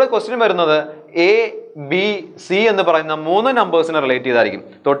 ഇവിടെ ക്വസ്റ്റ്യൻ വരുന്നത് എ, ബി, സി എന്ന് പറയുന്ന 3 നമ്പേഴ്സിനെ റിലേറ്റ് ചെയ്തായിരിക്കും.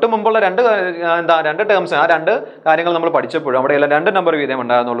 തൊട്ട് മുമ്പുള്ള രണ്ട് ടേംസ്, ആ 2 കാര്യങ്ങൾ നമ്മൾ പഠിച്ചപ്പോഴും അവിടെ എല്ലാം 2 നമ്പർ വീതം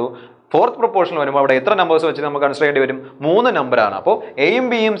ഉണ്ടായിരുന്നുള്ളൂ. ഫോർത്ത് പ്രൊപ്പോർഷൻ വരുമ്പോൾ അവിടെ എത്ര നമ്പേഴ്സ് വെച്ച് നമുക്ക് കൺസിഡർ ചെയ്യേണ്ടി വരും? 3 നമ്പറാണ്. അപ്പോൾ എയും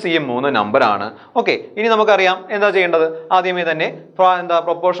ബിയും സിയും 3 നമ്പറാണ്. ഓക്കെ, ഇനി നമുക്കറിയാം എന്താ ചെയ്യേണ്ടത്. ആദ്യമേ തന്നെ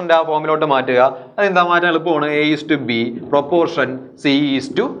പ്രൊപ്പോർഷൻ്റെ ആ ഫോമിലോട്ട് മാറ്റുക. അതെന്താ മാറ്റാൻ എളുപ്പമാണ്. A:B പ്രൊപ്പോർഷൻ C:,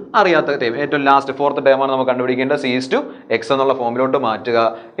 അറിയാത്ത ടൈം ഏറ്റവും ലാസ്റ്റ് ഫോർത്ത് ടൈമാണ് നമുക്ക് കണ്ടുപിടിക്കേണ്ടത്. C:(x) എന്നുള്ള ഫോമിലോട്ട് മാറ്റുക.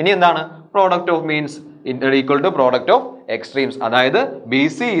 ഇനി എന്താണ്? Product of means equal to product of extremes, അതായത്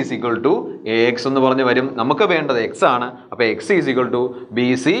BC = AX എന്ന് പറഞ്ഞ് വരും. നമുക്ക് വേണ്ടത് X ആണ്. അപ്പോൾ X =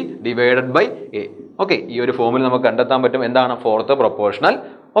 BC divided by A. Okay, ഈ ഒരു ഫോമിൽ നമുക്ക് കണ്ടെത്താൻ പറ്റും എന്താണ് ഫോർത്ത് പ്രൊപ്പോർഷണൽ.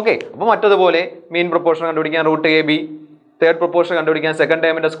 ഓക്കെ, അപ്പോൾ മറ്റതുപോലെ മീൻ പ്രൊപ്പോർഷൻ കണ്ടുപിടിക്കാൻ √(ab), തേർഡ് പ്രൊപ്പോർഷൻ കണ്ടുപിടിക്കാൻ സെക്കൻഡ്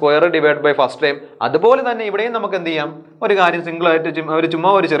ടൈമിന്റെ square divide by first time. അതുപോലെ തന്നെ ഇവിടെയും നമുക്ക് എന്ത് ചെയ്യാം? ഒരു കാര്യം സിംഗിൾ ആയിട്ട്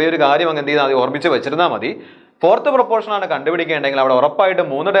ചുമ്മാ ഒരു ചെറിയൊരു കാര്യം അങ്ങ് എന്ത് ചെയ്താൽ മതി, ഓർമ്മിച്ച് വെച്ചിരുന്നാൽ മതി. ഫോർത്ത് പ്രൊപ്പോർഷൻ ആണ് കണ്ടുപിടിക്കേണ്ടെങ്കിൽ അവിടെ ഉറപ്പായിട്ട്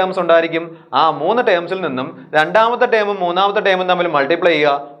 3 ടേംസ് ഉണ്ടായിരിക്കും. ആ 3 ടേംസിൽ നിന്നും രണ്ടാമത്തെ ടേമും മൂന്നാമത്തെ ടേമും തമ്മിൽ മൾട്ടിപ്ലൈ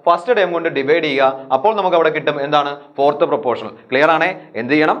ചെയ്യുക, ഫസ്റ്റ് ടേം കൊണ്ട് ഡിവൈഡ് ചെയ്യുക. അപ്പോൾ നമുക്ക് അവിടെ കിട്ടും എന്താണ്? Fourth proportional. ക്ലിയർ ആണേ?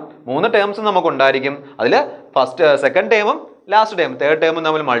 എന്ത് ചെയ്യണം? 3 ടേംസ് നമുക്ക് ഉണ്ടായിരിക്കും. അതിൽ സെക്കൻഡ് ടേമും ലാസ്റ്റ് ടേം തേർഡ് ടേമും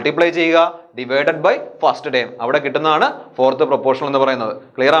തമ്മിൽ മൾട്ടിപ്ലൈ ചെയ്യുക, ഡിവൈഡഡ് ബൈ ഫസ്റ്റ് ടേം. അവിടെ കിട്ടുന്നതാണ് ഫോർത്ത് പ്രൊപ്പോർഷണൽ എന്ന് പറയുന്നത്.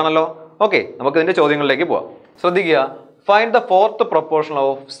 ക്ലിയർ ആണല്ലോ? ഓക്കെ, നമുക്ക് ഇതിന്റെ ചോദ്യങ്ങളിലേക്ക് പോവാം. ശ്രദ്ധിക്കുക. Find the fourth proportion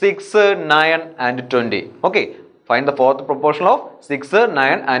of 6, 9 and 20. Okay, find the fourth proportion of 6,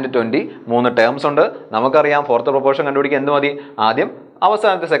 9 and 20. 3 terms ഉണ്ട്. നമുക്കറിയാം ഫോർത്ത് പ്രൊപ്പോർഷൻ കണ്ടുപിടിക്കാൻ എന്ത് മതി? ആദ്യം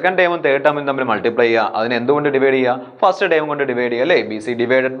അവസാനത്തെ സെക്കൻഡ് ടേമും തേർഡ് ടേമും തമ്മിൽ മൾട്ടിപ്ലൈ ചെയ്യുക. അതിന് എന്തുകൊണ്ട് ഡിവൈഡ് ചെയ്യുക? ഫസ്റ്റ് ടേം കൊണ്ട് ഡിവൈഡ് ചെയ്യുക അല്ലേ? BC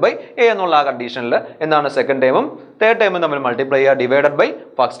ഡിവൈഡഡ് ബൈ A എന്നുള്ള ആ കണ്ടീഷനിൽ എന്താണ് സെക്കൻഡ് ടേമും തേർഡ് ടേമും തമ്മിൽ മൾട്ടിപ്ലൈ ചെയ്യുക, ഡിവൈഡഡ് ബൈ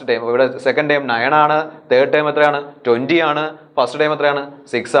ഫസ്റ്റ് ടൈം. ഇവിടെ സെക്കൻഡ് ടൈം 9 ആണ്, തേർഡ് ടൈം എത്രയാണ്? 20 ആണ്, ഫസ്റ്റ് ടൈം എത്രയാണ്?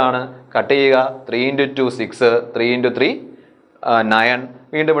 6 ആണ്. കട്ട് ചെയ്യുക. 3 × 2 6, 3 × 3 9.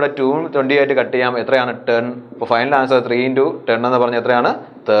 വീണ്ടും ഇവിടെ 2 20 ആയിട്ട് കട്ട് ചെയ്യാം. എത്രയാണ്? 10. അപ്പോൾ ഫൈനൽ ആൻസർ 3 × 10 എന്ന് പറഞ്ഞാൽ എത്രയാണ്?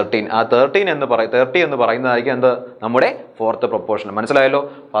 13. ആ 30 എന്ന് പറയുന്നതായിരിക്കും എന്ത്? നമ്മുടെ ഫോർത്ത് പ്രൊപ്പോർഷൻ. മനസ്സിലായല്ലോ?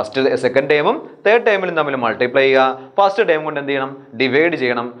 ഫസ്റ്റ് സെക്കൻഡ് ടൈമും തേർഡ് ടൈമിലും തമ്മിൽ മൾട്ടിപ്ലൈ ചെയ്യുക, ഫസ്റ്റ് ടൈം കൊണ്ട് എന്ത് ചെയ്യണം? ഡിവൈഡ്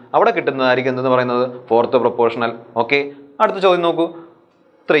ചെയ്യണം. അവിടെ കിട്ടുന്നതായിരിക്കും എന്തെന്ന് പറയുന്നത്? Fourth proportional. ഓക്കെ, അടുത്ത ചോദ്യം നോക്കൂ.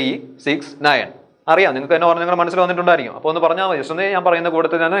 3, 6, 9. അറിയാം, നിങ്ങൾക്ക് തന്നെ പറഞ്ഞ് നിങ്ങളുടെ മനസ്സിൽ വന്നിട്ടുണ്ടായിരിക്കും. അപ്പോൾ ഒന്ന് പറഞ്ഞാൽ മതി. ജസ്റ്റ് ഞാൻ പറയുന്ന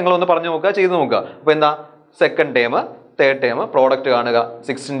കൂട്ടത്തിൽ തന്നെ നിങ്ങളൊന്ന് പറഞ്ഞു നോക്കുക, ചെയ്ത് നോക്കുക. അപ്പോൾ എന്താ? Second time third time product കാണുക.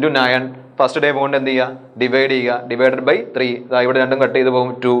 6 × 9 ഫസ്റ്റ് ടൈം കൊണ്ട് എന്ത് ചെയ്യുക? ഡിവൈഡ് ചെയ്യുക, ഡിവൈഡഡ് ബൈ 3. ഇവിടെ രണ്ടും കട്ട് ചെയ്ത് പോകും.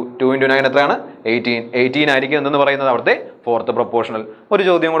 2 × 9 എത്രയാണ്? 18 ആയിരിക്കും എന്ന് പറയുന്നത് അവിടുത്തെ ഫോർത്ത് പ്രൊപ്പോർഷണൽ. ഒരു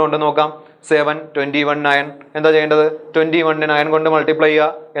ചോദ്യം കൂടെ ഉണ്ട്, നോക്കാം. 7, 21, 9. എന്താ ചെയ്യേണ്ടത്? 21 9 കൊണ്ട് മൾട്ടിപ്ലൈ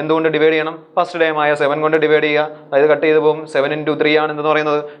ചെയ്യുക. എന്തുകൊണ്ട് ഡിവൈഡ് ചെയ്യണം? ഫസ്റ്റ് ടൈം ആയ 7 കൊണ്ട് ഡിവൈഡ് ചെയ്യുക. അതായത് കട്ട് ചെയ്ത് പോകും. 7 × 3 ആണ് എന്ന്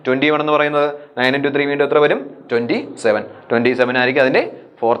പറയുന്നത് 21 എന്ന് പറയുന്നത്. 9 × 3 വീണ്ടും എത്ര വരും? 27 ആയിരിക്കും അതിൻ്റെ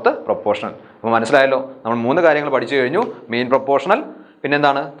ഫോർത്ത് പ്രൊപ്പോർഷണൽ. അപ്പോൾ മനസ്സിലായല്ലോ? നമ്മൾ 3 കാര്യങ്ങൾ പഠിച്ചു കഴിഞ്ഞു. മീൻ പ്രൊപ്പോർഷണൽ,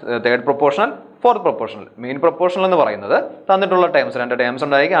 പിന്നെന്താണ്? Third proportional, fourth proportional. മീൻ പ്രൊപ്പോർഷണൽ എന്ന് പറയുന്നത് തന്നിട്ടുള്ള ടേംസ് 2 ടേംസ്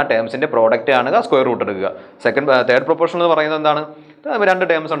ഉണ്ടായിരിക്കും. ആ ടേംസിന്റെ പ്രോഡക്റ്റ് കാണുക, സ്ക്വയർ റൂട്ട് എടുക്കുക. തേർഡ് പ്രൊപ്പോർഷണൽ എന്ന് പറയുന്നത് എന്താണ്? 2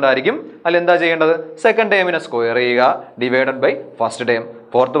 ടേംസ് ഉണ്ടായിരിക്കും. അതിൽ എന്താ ചെയ്യേണ്ടത്? സെക്കൻഡ് ടേമിനെ സ്ക്വയർ ചെയ്യുക, divided by first term.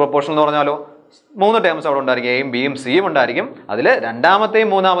 Fourth proportional എന്ന് പറഞ്ഞാലോ മൂന്ന് ടേംസ് അവിടെ ഉണ്ടായിരിക്കും, എയും ബിയും സിയും ഉണ്ടായിരിക്കും. അതിൽ രണ്ടാമത്തെയും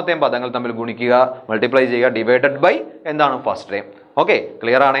മൂന്നാമത്തെയും പദങ്ങൾ തമ്മിൽ ഗുണിക്കുക, മൾട്ടിപ്ലൈ ചെയ്യുക, ഡിവൈഡഡ് ബൈ എന്താണ് ഫസ്റ്റ് ടേം. ഓക്കെ,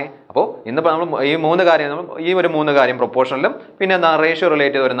 ക്ലിയർ ആണേ? അപ്പോൾ ഇന്നിപ്പോൾ നമ്മൾ ഈ മൂന്ന് കാര്യം പ്രൊപ്പോർഷനിലും പിന്നെ എന്താ റേഷ്യോ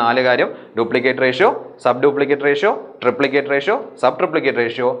റിലേറ്റ് ചെയ്ത ഒരു 4 കാര്യം, duplicate ratio, sub duplicate ratio, triplicate ratio, sub triplicate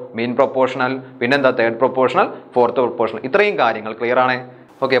ratio, മീൻ പ്രൊപ്പോർഷണൽ, പിന്നെന്താ തേർഡ് പ്രൊപ്പോർഷണൽ, ഫോർത്ത് പ്രൊപ്പോർഷണൽ, ഇത്രയും കാര്യങ്ങൾ ക്ലിയർ ആണേ?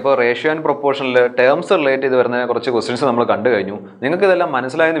 ഓക്കെ, അപ്പോൾ റേഷ്യോ ആൻഡ് പ്രൊപ്പോർഷനിൽ ടേംസ് റിലേറ്റ് ചെയ്ത് വരുന്ന കുറച്ച് ക്വസ്റ്റ്യൻസ് നമ്മൾ കണ്ടു കഴിഞ്ഞു. നിങ്ങൾക്ക് ഇതെല്ലാം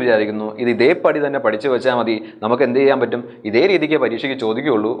മനസ്സിലായെന്ന് വിചാരിക്കുന്നു. ഇതേപടി തന്നെ പഠിച്ചു വെച്ചാൽ മതി. നമുക്ക് എന്ത് ചെയ്യാൻ പറ്റും? ഇതേ രീതിക്ക് പരീക്ഷയ്ക്ക്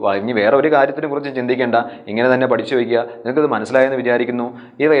ചോദിക്കുകയുള്ളൂ. ഇനി വേറെ ഒരു കാര്യത്തിനെ കുറിച്ച് ചിന്തിക്കേണ്ട, ഇങ്ങനെ തന്നെ പഠിച്ചു വയ്ക്കുക. നിങ്ങൾക്കിത് മനസ്സിലായെന്ന് വിചാരിക്കുന്നു.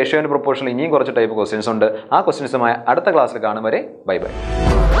 ഈ റേഷ്യോ ആൻഡ് പ്രൊപ്പോർഷനിൽ ഇനിയും കുറച്ച് ടൈപ്പ് ക്വസ്റ്റ്യൻസ് ഉണ്ട്. ആ ക്വസ്റ്റ്യൻസുമായി അടുത്ത ക്ലാസ്സിൽ കാണും വരെ ബൈ ബൈ.